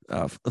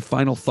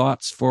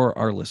thoughts for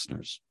our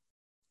listeners.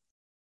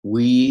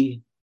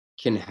 We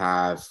can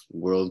have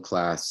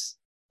world-class,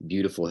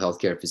 beautiful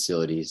healthcare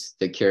facilities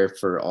that care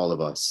for all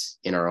of us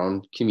in our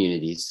own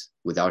communities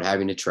without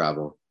having to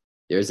travel.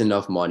 There's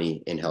enough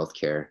money in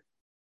healthcare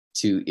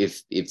to,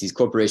 if these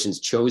corporations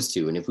chose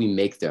to, and if we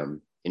make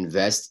them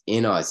invest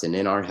in us and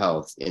in our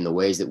health in the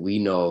ways that we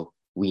know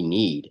we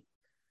need,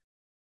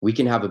 we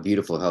can have a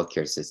beautiful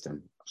healthcare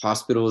system.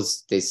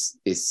 Hospitals, they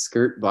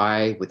skirt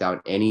by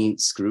without any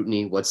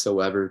scrutiny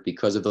whatsoever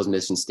because of those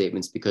mission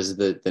statements, because of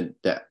the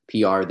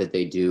PR that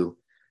they do.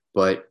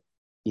 But,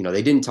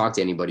 they didn't talk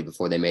to anybody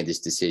before they made this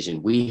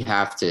decision. We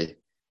have to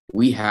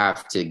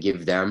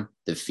give them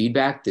the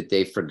feedback that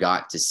they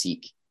forgot to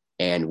seek.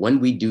 And when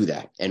we do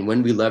that, and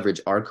when we leverage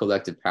our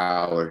collective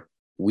power,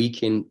 we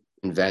can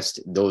invest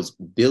those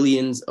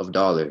billions of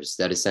dollars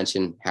that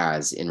Ascension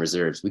has in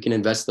reserves. We can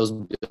invest those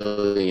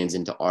billions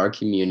into our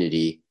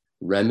community,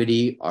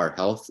 remedy our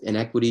health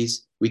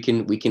inequities. We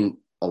can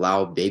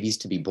allow babies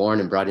to be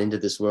born and brought into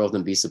this world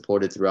and be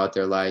supported throughout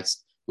their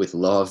lives with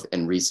love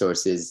and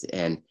resources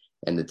and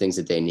the things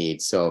that they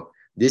need. So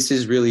this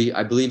is really,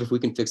 I believe, if we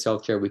can fix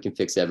healthcare, we can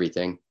fix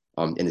everything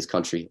in this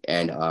country.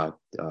 And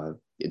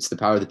it's the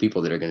power of the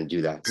people that are going to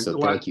do that. So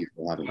thank you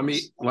for having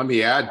us. Let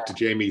me add to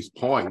Jamie's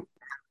point.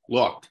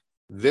 look,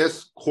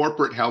 this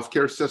corporate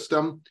healthcare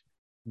system,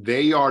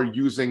 they are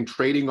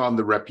trading on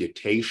the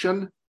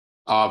reputation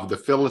of the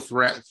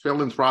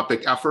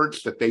philanthropic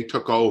efforts that they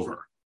took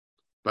over,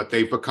 but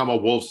they've become a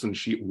wolf in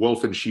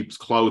sheep's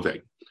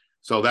clothing.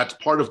 So that's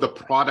part of the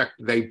product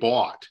they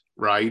bought,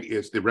 right?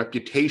 Is the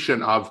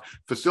reputation of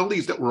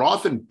facilities that were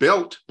often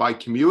built by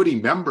community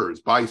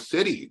members, by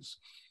cities,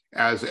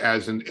 as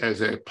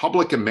a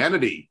public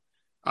amenity,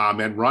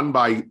 and run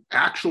by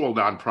actual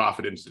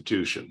nonprofit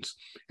institutions.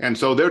 And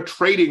so they're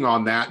trading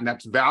on that, and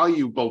that's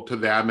valuable to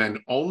them. And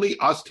only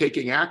us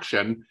taking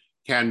action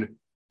can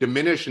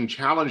diminish and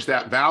challenge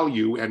that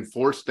value and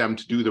force them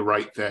to do the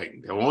right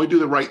thing. They'll only do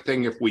the right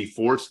thing if we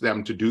force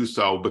them to do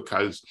so,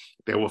 because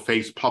they will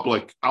face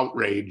public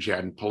outrage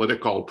and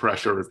political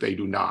pressure if they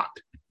do not.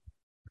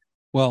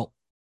 Well,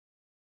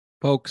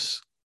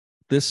 folks,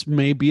 this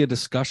may be a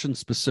discussion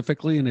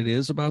specifically, and it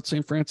is about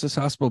St. Francis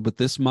Hospital, but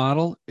this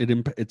model,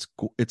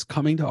 it's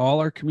coming to all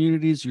our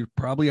communities. You're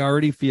probably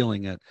already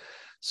feeling it.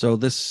 So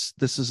this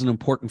is an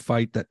important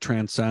fight that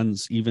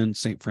transcends even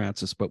St.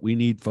 Francis, but we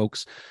need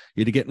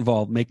you to get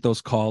involved, make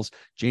those calls.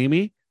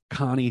 Jamie,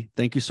 Connie,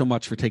 thank you so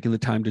much for taking the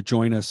time to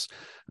join us.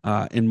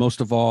 And most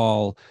of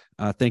all,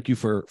 thank you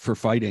for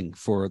fighting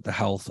for the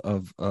health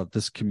of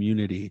this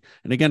community.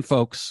 And again,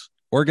 folks,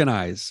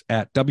 organize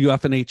at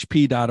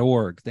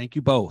wfnhp.org. Thank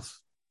you both.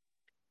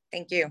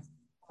 Thank you.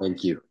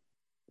 Thank you.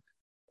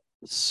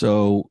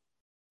 So,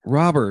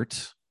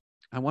 Robert,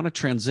 I want to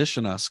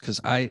transition us, because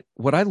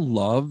what I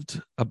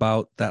loved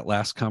about that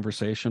last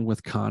conversation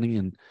with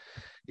Connie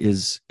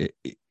is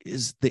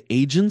the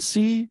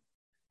agency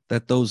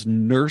that those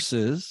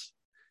nurses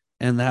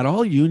and that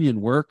all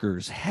union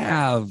workers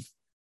have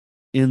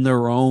in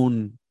their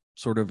own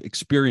sort of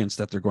experience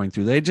that they're going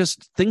through.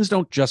 Things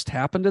don't just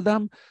happen to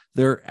them.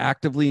 They're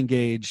actively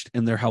engaged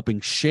and they're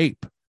helping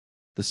shape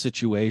the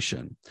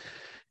situation.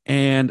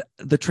 And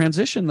the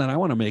transition that I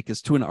want to make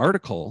is to an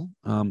article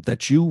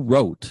that you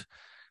wrote.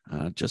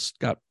 It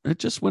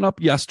just went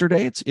up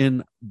yesterday. It's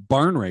in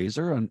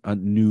Barnraiser, a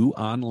new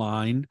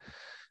online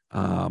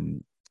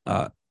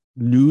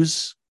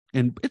news,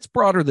 and it's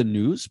broader than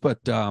news, but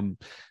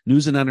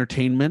news and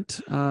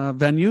entertainment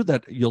venue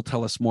that you'll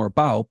tell us more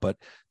about. But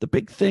the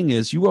big thing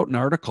is you wrote an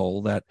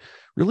article that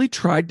really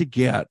tried to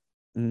get,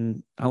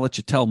 I'll let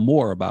you tell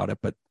more about it,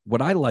 but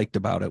what I liked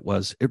about it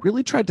was it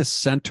really tried to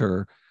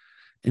center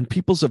in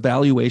people's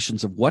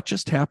evaluations of what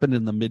just happened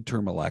in the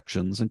midterm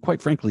elections, and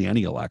quite frankly,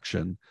 any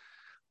election,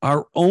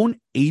 our own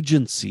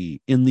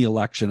agency in the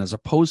election, as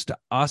opposed to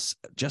us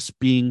just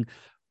being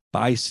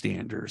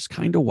bystanders,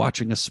 kind of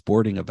watching a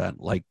sporting event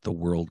like the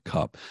World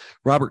Cup.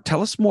 Robert,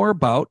 tell us more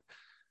about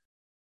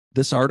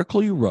this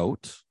article you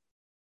wrote.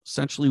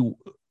 Essentially,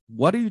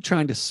 what are you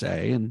trying to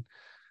say? And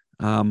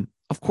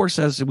of course,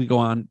 as we go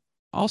on,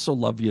 also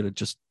love you to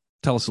just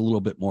tell us a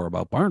little bit more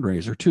about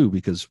Barnraiser too,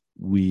 because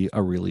we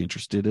are really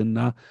interested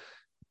in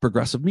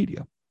progressive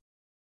media.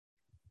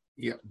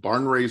 Yeah,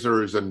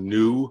 Barnraiser is a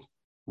new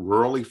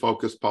rurally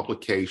focused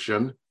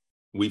publication.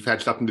 We've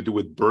had something to do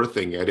with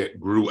birthing it. It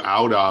grew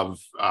out of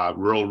a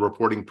rural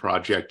reporting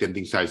project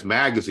Ending Size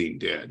Magazine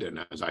did.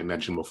 And as I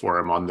mentioned before,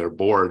 I'm on their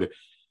board.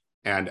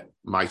 And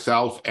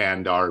myself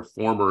and our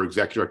former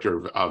executive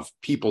director of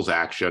People's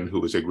Action, who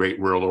was a great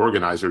rural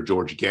organizer,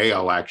 George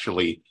Gale,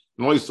 actually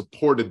not only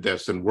supported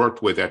this and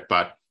worked with it,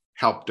 but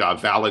helped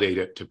validate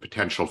it to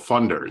potential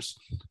funders.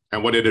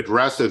 And what it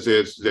addresses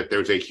is that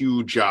there's a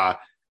huge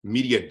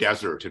media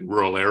desert in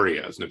rural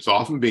areas, and it's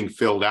often being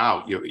filled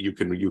out. You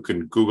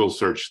can Google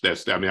search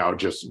this. I mean, I'll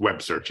just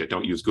web search it.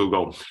 Don't use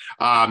Google.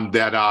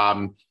 There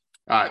are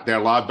a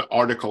lot of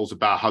articles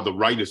about how the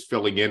right is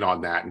filling in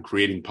on that and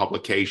creating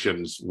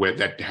publications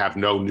that have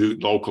no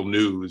local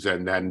news,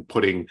 and then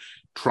putting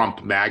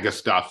Trump MAGA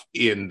stuff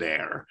in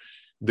there.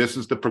 This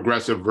is the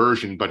progressive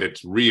version, but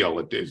it's real.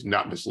 It is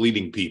not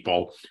misleading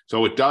people.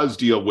 So it does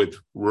deal with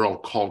rural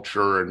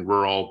culture and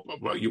rural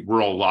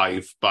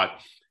life, but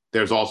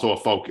there's also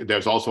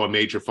a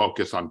major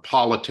focus on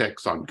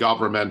politics, on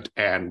government,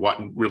 and what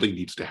really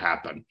needs to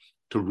happen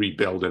to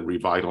rebuild and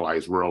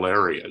revitalize rural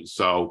areas.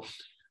 So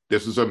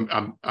this is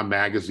a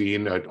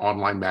magazine, an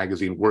online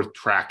magazine worth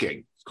tracking.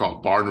 It's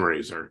called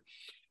Barnraiser.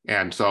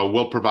 And so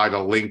we'll provide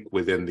a link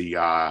within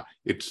the,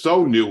 it's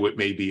so new, it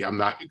may be, I'm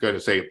not going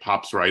to say it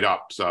pops right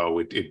up. So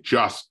it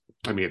just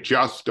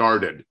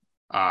started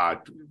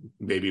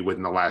maybe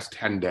within the last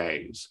 10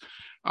 days.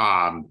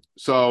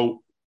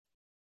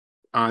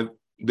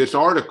 This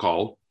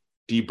article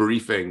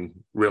debriefing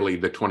really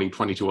the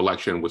 2022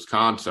 election in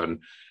Wisconsin,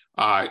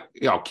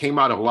 came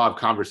out of a lot of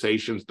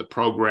conversations. The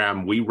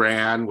program we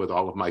ran with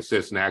all of my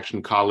Citizen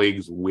Action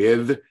colleagues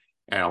with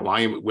an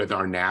alignment with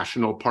our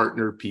national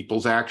partner,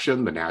 People's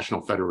Action, the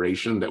national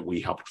federation that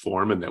we helped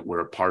form and that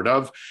we're a part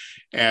of.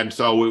 And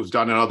so it was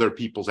done in other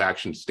People's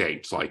Action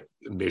states like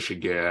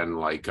Michigan,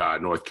 like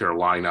North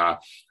Carolina,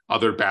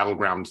 other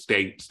battleground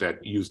states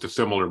that used a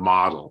similar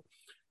model.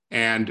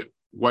 And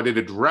what it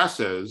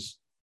addresses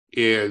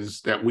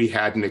is that we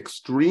had an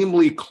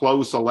extremely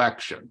close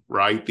election,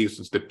 right? This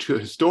is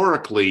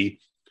historically,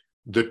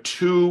 the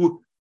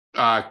two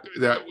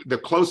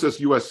the closest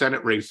U.S.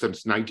 Senate race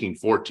since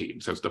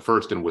 1914, since the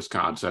first in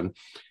Wisconsin,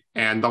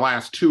 and the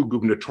last two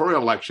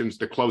gubernatorial elections,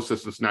 the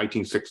closest since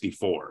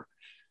 1964.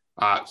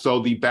 So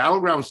the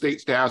battleground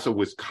state status of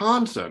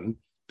Wisconsin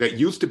that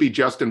used to be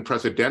just in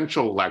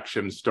presidential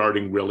elections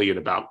starting really in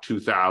about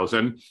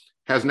 2000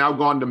 has now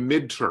gone to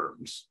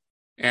midterms.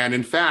 And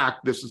in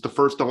fact, this is the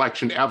first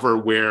election ever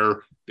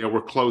where there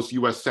were close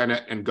U.S.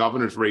 Senate and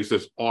governor's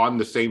races on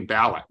the same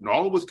ballot in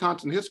all of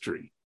Wisconsin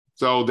history.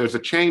 So there's a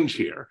change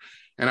here.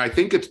 And I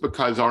think it's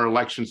because our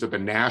elections have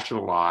been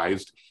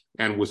nationalized,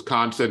 and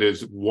Wisconsin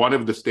is one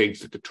of the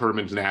states that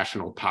determines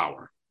national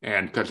power,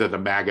 and because of the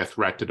MAGA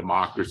threat to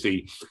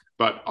democracy.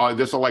 But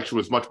this election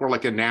was much more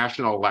like a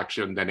national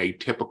election than a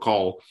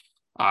typical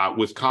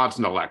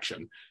Wisconsin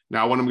election.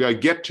 Now, what I'm going to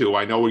get to,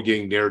 I know we're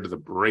getting near to the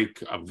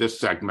break of this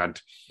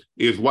segment,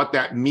 is what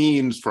that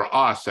means for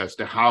us as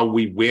to how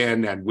we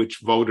win and which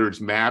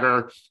voters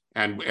matter,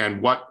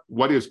 and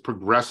what is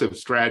progressive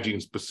strategy,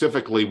 and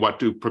specifically what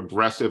do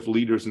progressive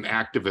leaders and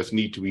activists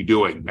need to be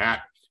doing.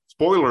 Matt,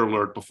 spoiler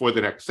alert before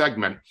the next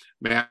segment,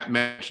 Matt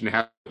mentioned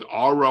having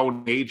our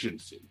own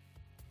agency,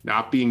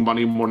 not being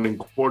Monday morning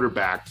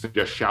quarterbacks and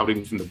just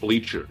shouting from the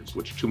bleachers,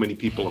 which too many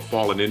people have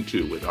fallen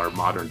into with our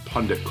modern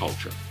pundit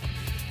culture.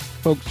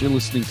 Folks, you're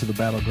listening to the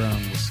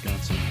Battleground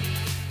Wisconsin.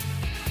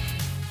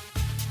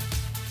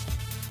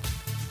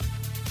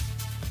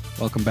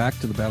 Welcome back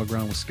to the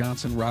Battleground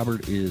Wisconsin.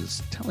 Robert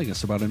is telling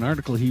us about an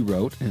article he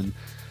wrote in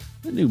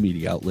the new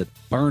media outlet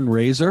Barn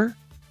Raiser.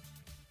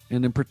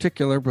 And in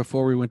particular,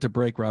 before we went to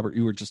break, Robert,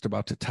 you were just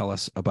about to tell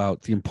us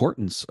about the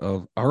importance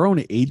of our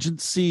own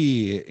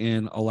agency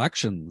in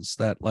elections,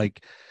 that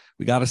like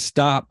we got to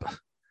stop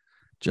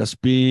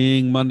just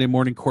being Monday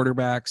morning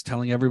quarterbacks,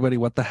 telling everybody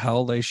what the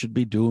hell they should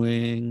be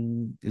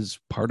doing is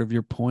part of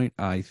your point.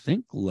 I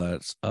think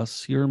let's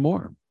us hear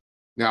more.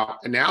 Now,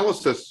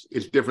 analysis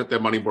is different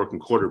than money working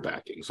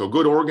quarterbacking. So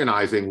good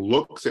organizing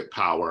looks at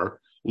power,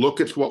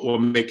 look at what will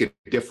make a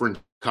difference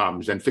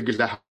outcomes, and figures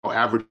out how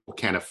average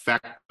can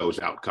affect those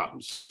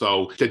outcomes.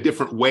 So it's a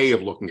different way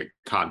of looking at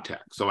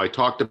context. So I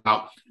talked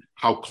about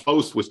how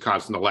close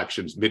Wisconsin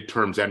elections,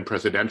 midterms and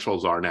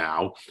presidentials are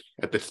now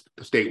at the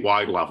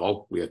statewide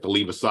level. We have to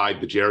leave aside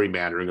the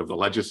gerrymandering of the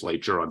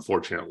legislature,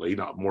 unfortunately,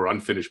 not more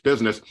unfinished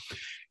business.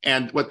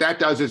 And what that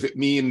does is it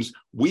means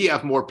we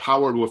have more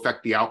power to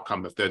affect the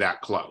outcome if they're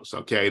that close,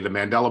 okay? The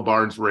Mandela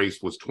Barnes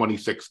race was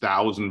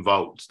 26,000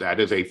 votes. That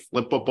is a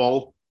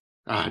flippable,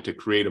 to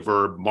create a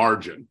verb,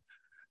 margin.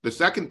 The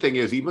second thing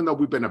is, even though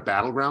we've been a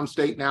battleground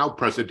state now,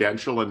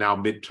 presidential and now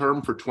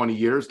midterm for 20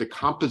 years, the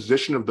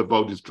composition of the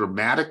vote is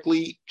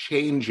dramatically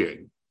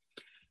changing.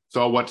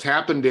 So what's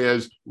happened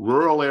is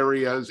rural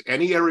areas,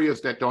 any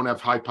areas that don't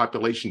have high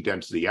population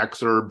density,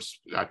 exurbs,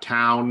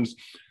 towns,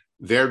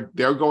 they're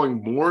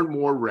going more and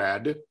more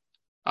red.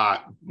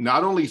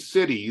 Not only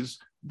cities,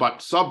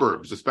 but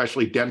suburbs,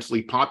 especially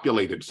densely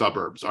populated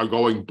suburbs, are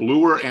going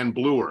bluer and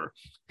bluer.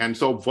 And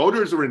so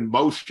voters are in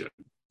motion.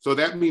 So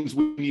that means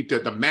we need to,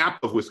 the map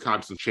of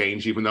Wisconsin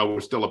change, even though we're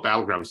still a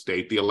battleground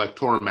state, the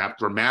electoral map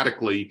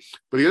dramatically.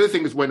 But the other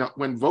thing is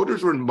when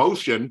voters are in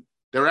motion,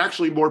 they're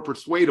actually more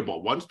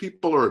persuadable. Once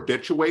people are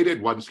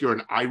habituated, once you're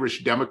an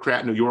Irish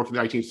Democrat in New York in the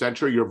 19th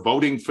century, you're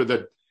voting for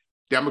the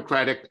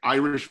Democratic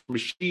Irish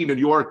machine in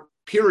New York,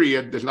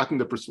 period. There's nothing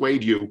to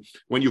persuade you.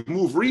 When you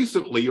move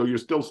recently or you're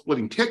still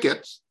splitting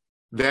tickets,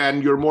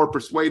 then you're more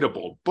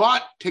persuadable.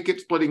 But ticket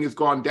splitting has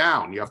gone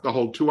down. You have to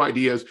hold two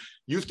ideas.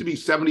 Used to be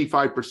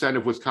 75%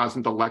 of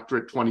Wisconsin's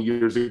electorate 20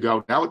 years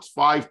ago. Now it's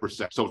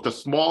 5%. So it's a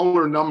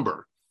smaller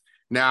number.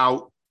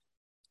 Now,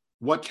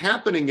 what's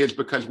happening is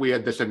because we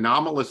had this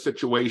anomalous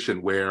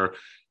situation where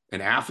an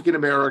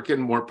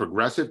African-American, more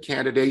progressive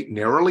candidate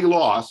narrowly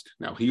lost.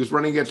 Now, he was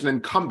running against an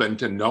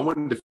incumbent, and no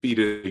one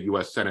defeated a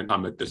U.S. Senate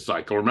incumbent this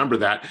cycle. Remember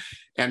that.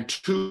 And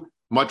two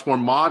much more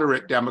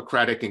moderate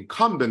Democratic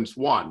incumbents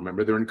won.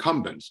 Remember, they're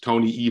incumbents,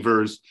 Tony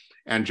Evers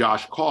and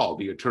Josh Kaul,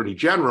 the Attorney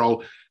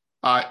General.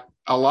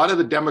 A lot of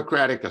the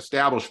Democratic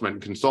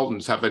establishment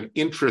consultants have an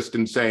interest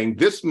in saying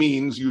this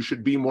means you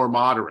should be more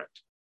moderate.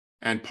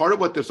 And part of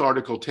what this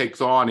article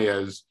takes on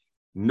is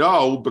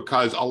no,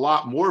 because a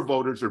lot more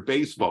voters are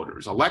base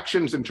voters.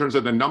 Elections in terms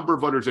of the number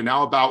of voters are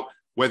now about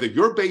whether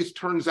your base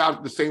turns out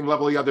at the same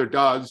level the other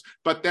does,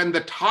 but then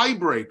the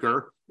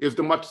tiebreaker is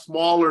the much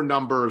smaller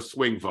number of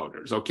swing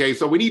voters, okay?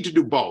 So we need to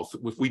do both.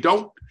 If we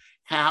don't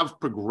have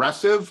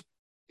progressive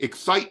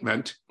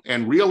excitement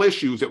and real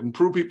issues that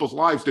improve people's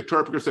lives,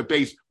 deter progressive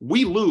base,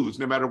 we lose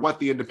no matter what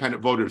the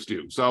independent voters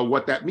do. So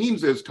what that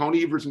means is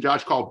Tony Evers and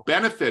Josh Kaul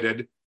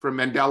benefited from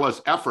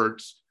Mandela's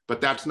efforts, but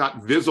that's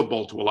not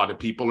visible to a lot of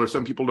people, or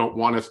some people don't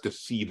want us to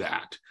see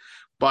that.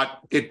 But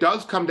it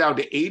does come down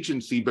to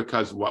agency,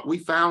 because what we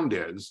found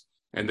is,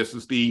 and this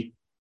is the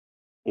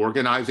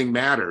organizing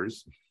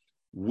matters,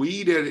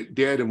 we did,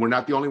 and we're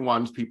not the only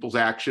ones, People's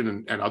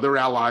Action and other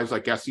allies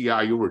like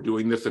SEIU were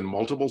doing this in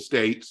multiple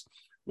states,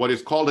 what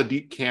is called a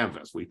deep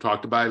canvas. We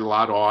talked about it a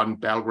lot on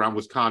Battleground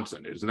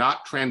Wisconsin. It is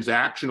not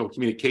transactional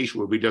communication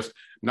where we just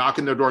knock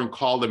on their door and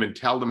call them and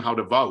tell them how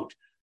to vote.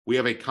 We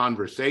have a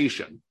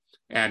conversation.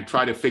 and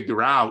try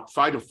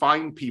to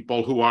find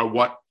people who are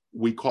what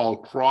we call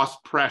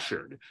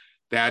cross-pressured.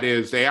 That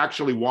is, they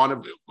actually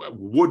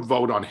would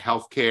vote on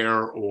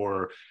healthcare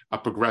or a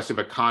progressive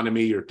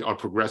economy or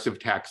progressive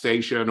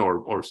taxation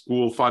or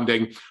school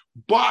funding,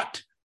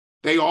 but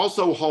they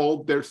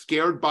also they're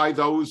scared by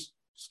those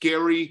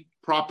scary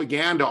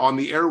propaganda on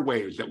the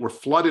airwaves that were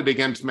flooded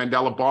against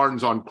Mandela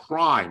Barnes on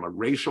crime, a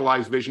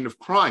racialized vision of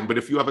crime. But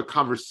if you have a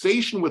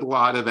conversation with a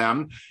lot of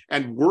them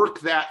and work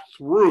that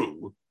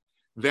through,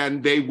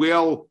 then they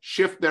will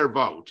shift their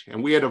vote.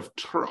 And we had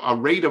a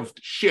rate of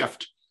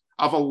shift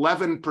of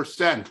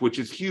 11%, which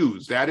is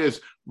huge. That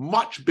is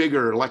much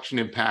bigger election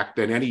impact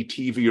than any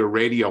TV or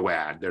radio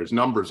ad. There's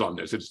numbers on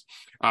this. It's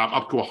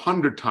up to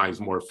 100 times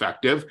more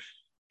effective.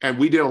 And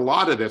we did a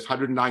lot of this,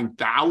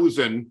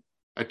 109,000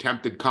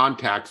 attempted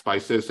contacts by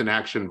Citizen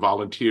Action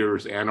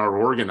volunteers and our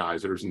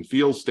organizers and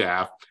field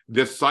staff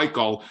this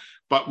cycle.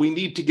 But we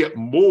need to get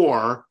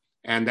more,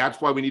 and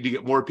that's why we need to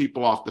get more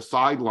people off the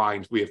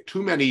sidelines. We have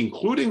too many,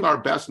 including our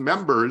best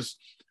members,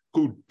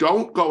 who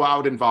don't go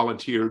out and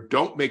volunteer,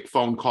 don't make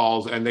phone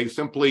calls, and they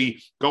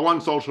simply go on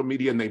social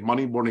media and they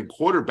Monday morning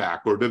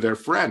quarterback or to their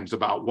friends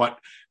about what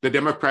the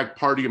Democratic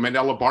Party of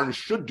Mandela Barnes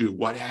should do,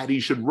 what ad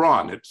he should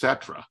run,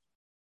 etc.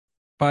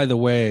 By the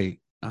way,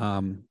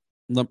 and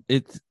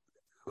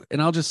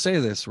I'll just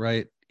say this,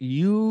 right?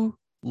 You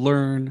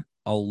learn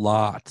a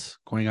lot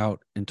going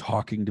out and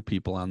talking to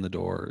people on the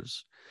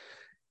doors,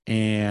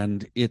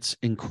 and it's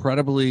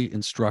incredibly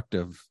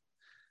instructive.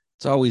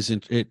 It's always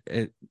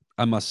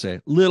I must say,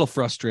 a little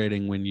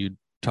frustrating when you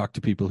talk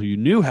to people who you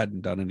knew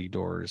hadn't done any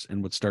doors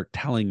and would start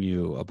telling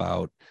you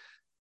about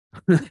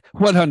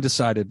what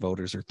undecided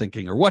voters are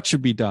thinking or what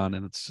should be done.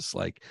 And it's just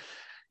like,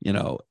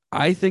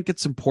 I think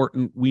it's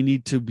important. We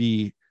need to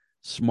be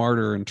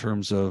smarter in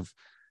terms of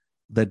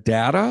the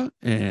data,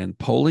 and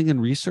polling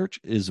and research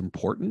is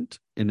important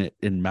in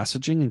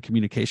messaging and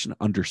communication,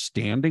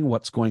 understanding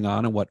what's going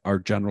on and what our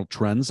general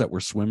trends that we're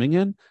swimming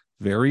in,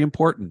 very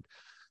important.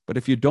 But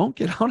if you don't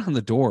get out on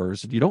the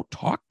doors and you don't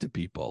talk to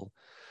people,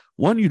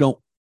 one, you don't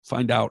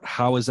find out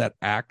how is that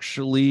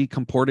actually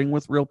comporting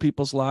with real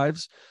people's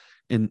lives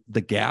and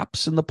the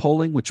gaps in the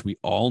polling, which we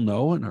all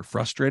know and are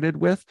frustrated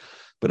with,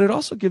 but it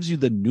also gives you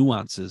the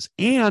nuances.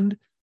 And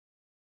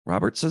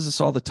Robert says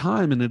this all the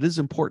time, and it is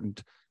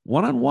important.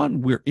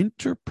 One-on-one, we're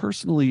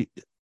interpersonally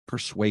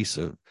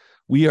persuasive.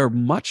 We are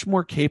much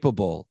more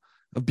capable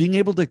of being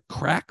able to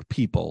crack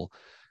people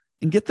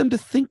and get them to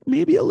think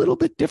maybe a little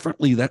bit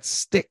differently. That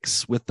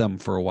sticks with them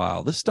for a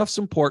while. This stuff's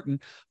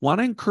important. Want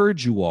to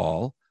encourage you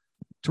all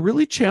to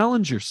really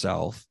challenge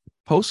yourself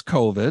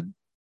post-COVID.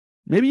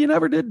 Maybe you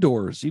never did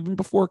doors even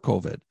before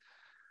COVID,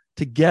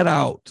 to get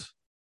out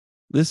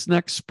this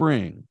next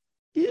spring,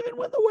 even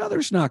when the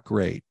weather's not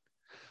great,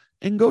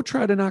 and go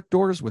try to knock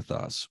doors with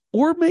us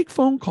or make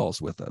phone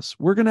calls with us.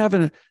 We're going to have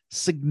a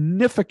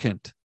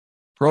significant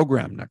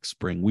program next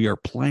spring. We are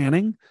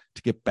planning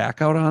to get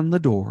back out on the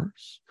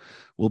doors.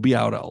 We'll be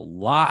out a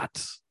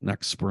lot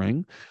next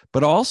spring,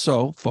 but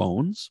also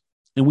phones,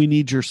 and we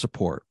need your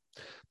support.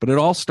 But it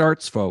all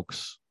starts,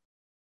 folks.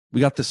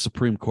 We got this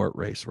Supreme Court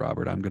race,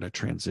 Robert. I'm going to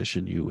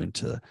transition you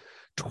into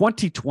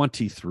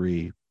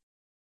 2023.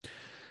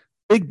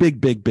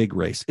 Big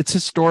race. It's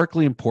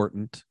historically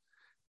important,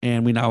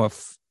 and we now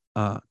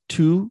have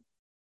two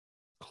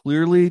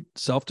clearly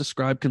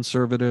self-described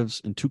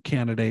conservatives and two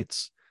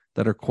candidates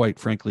that are quite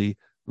frankly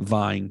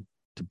vying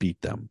to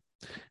beat them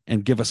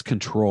and give us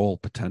control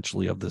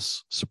potentially of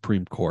this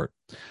Supreme Court.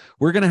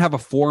 We're going to have a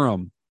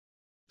forum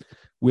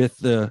with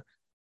the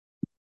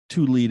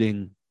two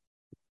leading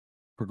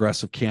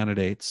progressive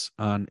candidates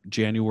on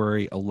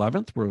January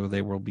 11th, where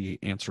they will be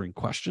answering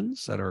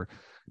questions that are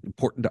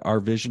important to our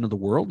vision of the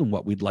world and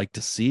what we'd like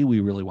to see.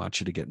 We really want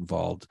you to get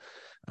involved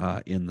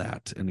in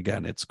that. And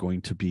again, it's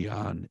going to be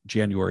on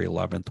January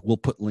 11th. We'll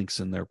put links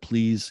in there.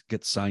 Please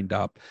get signed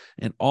up.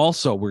 And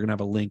also, we're going to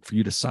have a link for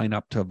you to sign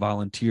up to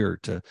volunteer,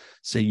 to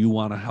say you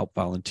want to help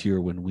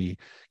volunteer when we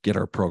get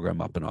our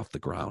program up and off the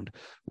ground.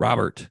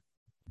 Robert,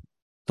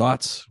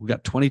 thoughts? We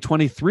got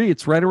 2023.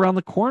 It's right around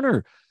the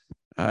corner.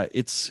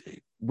 It's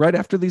right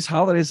after these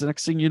holidays. The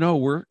next thing you know,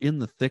 we're in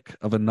the thick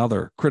of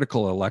another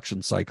critical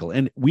election cycle.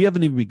 And we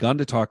haven't even begun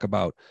to talk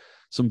about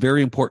some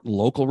very important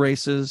local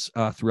races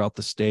throughout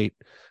the state.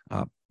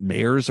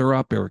 Mayors are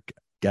up. Eric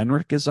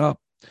Genrich is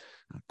up.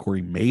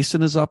 Corey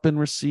Mason is up in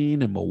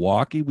Racine. In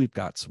Milwaukee, we've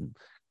got some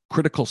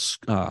critical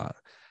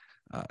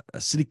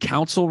city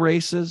council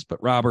races.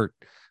 But Robert,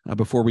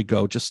 before we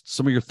go, just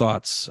some of your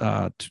thoughts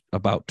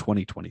about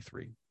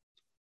 2023.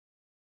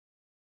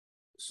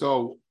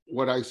 So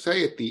what I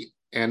say at the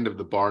end of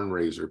the barn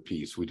raiser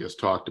piece we just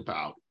talked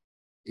about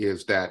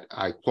is that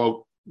I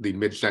quote the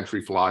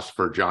mid-century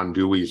philosopher John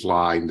Dewey's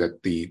line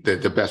that the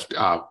best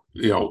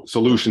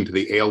solution to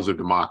the ails of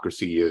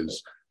democracy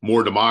is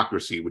more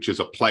democracy, which is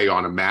a play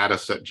on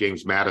a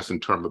James Madison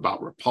term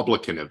about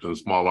republicanism,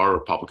 small r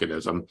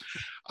republicanism.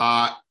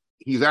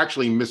 He's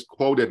actually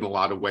misquoted in a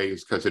lot of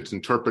ways because it's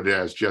interpreted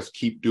as just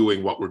keep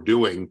doing what we're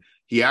doing.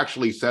 he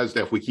actually says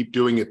that if we keep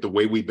doing it the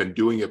way we've been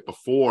doing it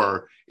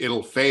before,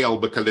 it'll fail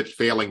because it's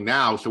failing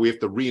now. So we have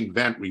to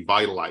reinvent,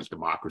 revitalize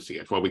democracy.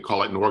 That's why we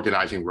call it an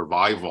organizing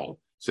revival.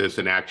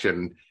 Citizen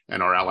Action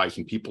and our allies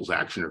in People's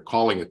Action are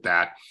calling it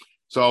that.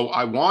 So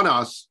I want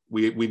us,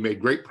 we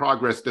made great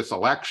progress this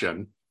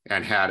election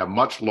and had a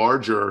much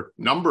larger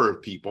number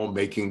of people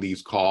making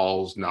these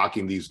calls,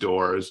 knocking these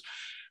doors.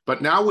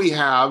 But now we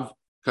have,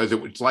 because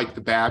it's like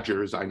the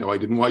Badgers, I know I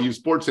didn't want to use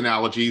sports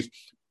analogies,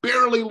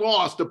 barely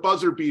lost a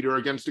buzzer beater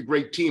against a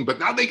great team, but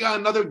now they got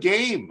another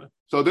game.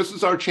 So this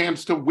is our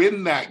chance to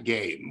win that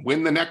game,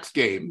 win the next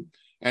game.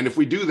 And if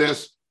we do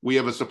this, we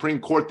have a Supreme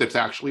Court that's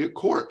actually a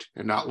court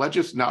and not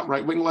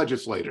right-wing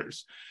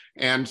legislators.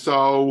 And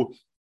so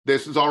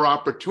this is our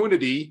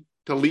opportunity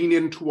to lean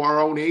into our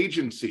own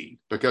agency,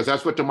 because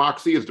that's what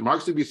democracy is.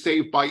 Democracy be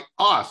saved by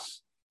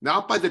us,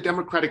 not by the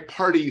Democratic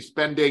Party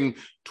spending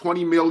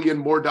 $20 million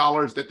more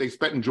dollars that they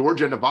spent in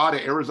Georgia,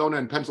 Nevada, Arizona,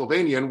 and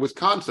Pennsylvania, and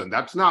Wisconsin.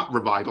 That's not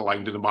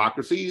revitalizing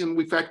democracy. And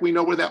in fact, we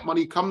know where that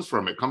money comes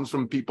from. It comes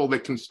from people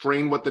that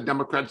constrain what the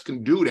Democrats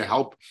can do to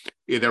help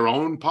their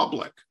own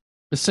public.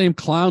 The same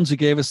clowns who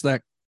gave us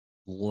that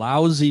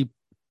lousy,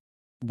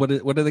 what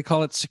do they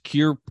call it?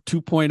 Secure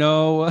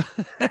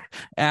 2.0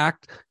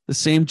 act. The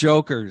same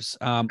jokers.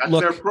 That's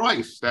their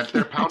price. That's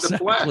their pound of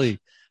flesh.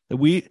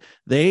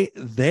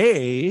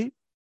 They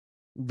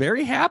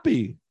very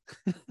happy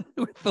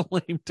with the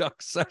lame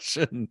duck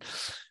session.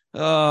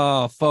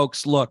 Oh,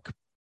 folks, look,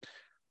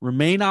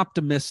 remain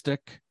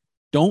optimistic.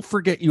 Don't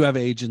forget you have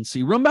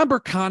agency. Remember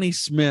Connie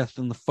Smith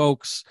and the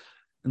folks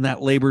in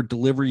that labor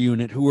delivery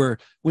unit who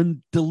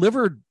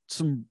delivered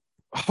some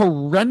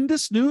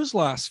horrendous news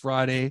last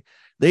Friday.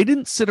 They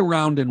didn't sit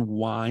around and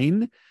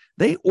whine.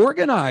 They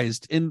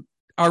organized and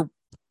are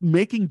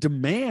making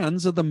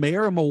demands of the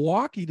mayor of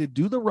Milwaukee to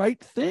do the right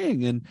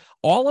thing, and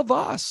all of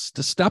us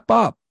to step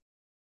up.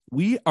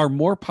 We are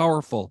more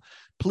powerful.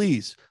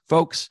 Please,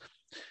 folks,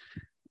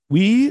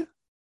 we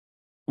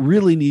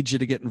really need you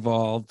to get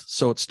involved.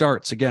 So it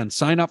starts again.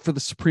 Sign up for the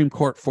Supreme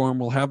Court Forum.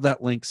 We'll have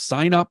that link.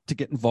 Sign up to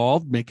get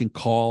involved, making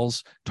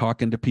calls,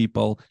 talking to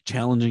people,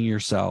 challenging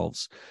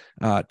yourselves.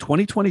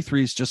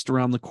 2023 is just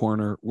around the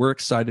corner. We're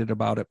excited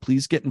about it.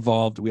 Please get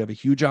involved. We have a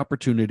huge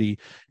opportunity.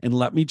 And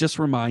let me just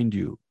remind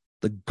you,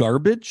 the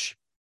garbage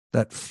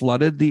that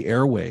flooded the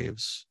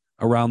airwaves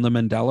around the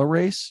Mandela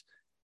race,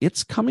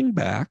 it's coming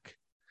back.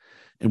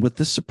 And with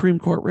this Supreme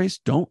Court race,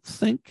 don't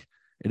think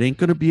it ain't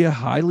going to be a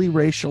highly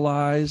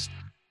racialized,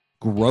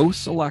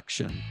 gross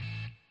election.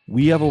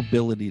 We have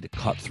ability to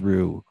cut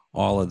through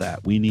all of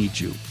that. We need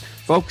you.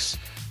 Folks,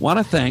 want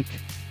to thank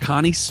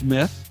Connie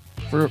Smith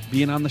for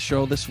being on the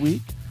show this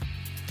week.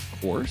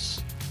 Of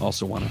course,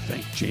 also want to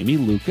thank Jamie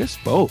Lucas,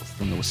 both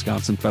from the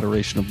Wisconsin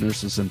Federation of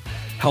Nurses and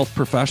Health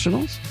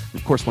Professionals.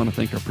 Of course, want to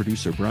thank our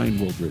producer, Brian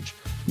Wildridge,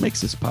 who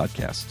makes this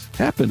podcast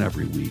happen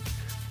every week.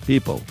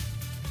 People,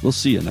 we'll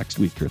see you next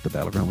week here at the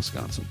Battleground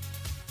Wisconsin.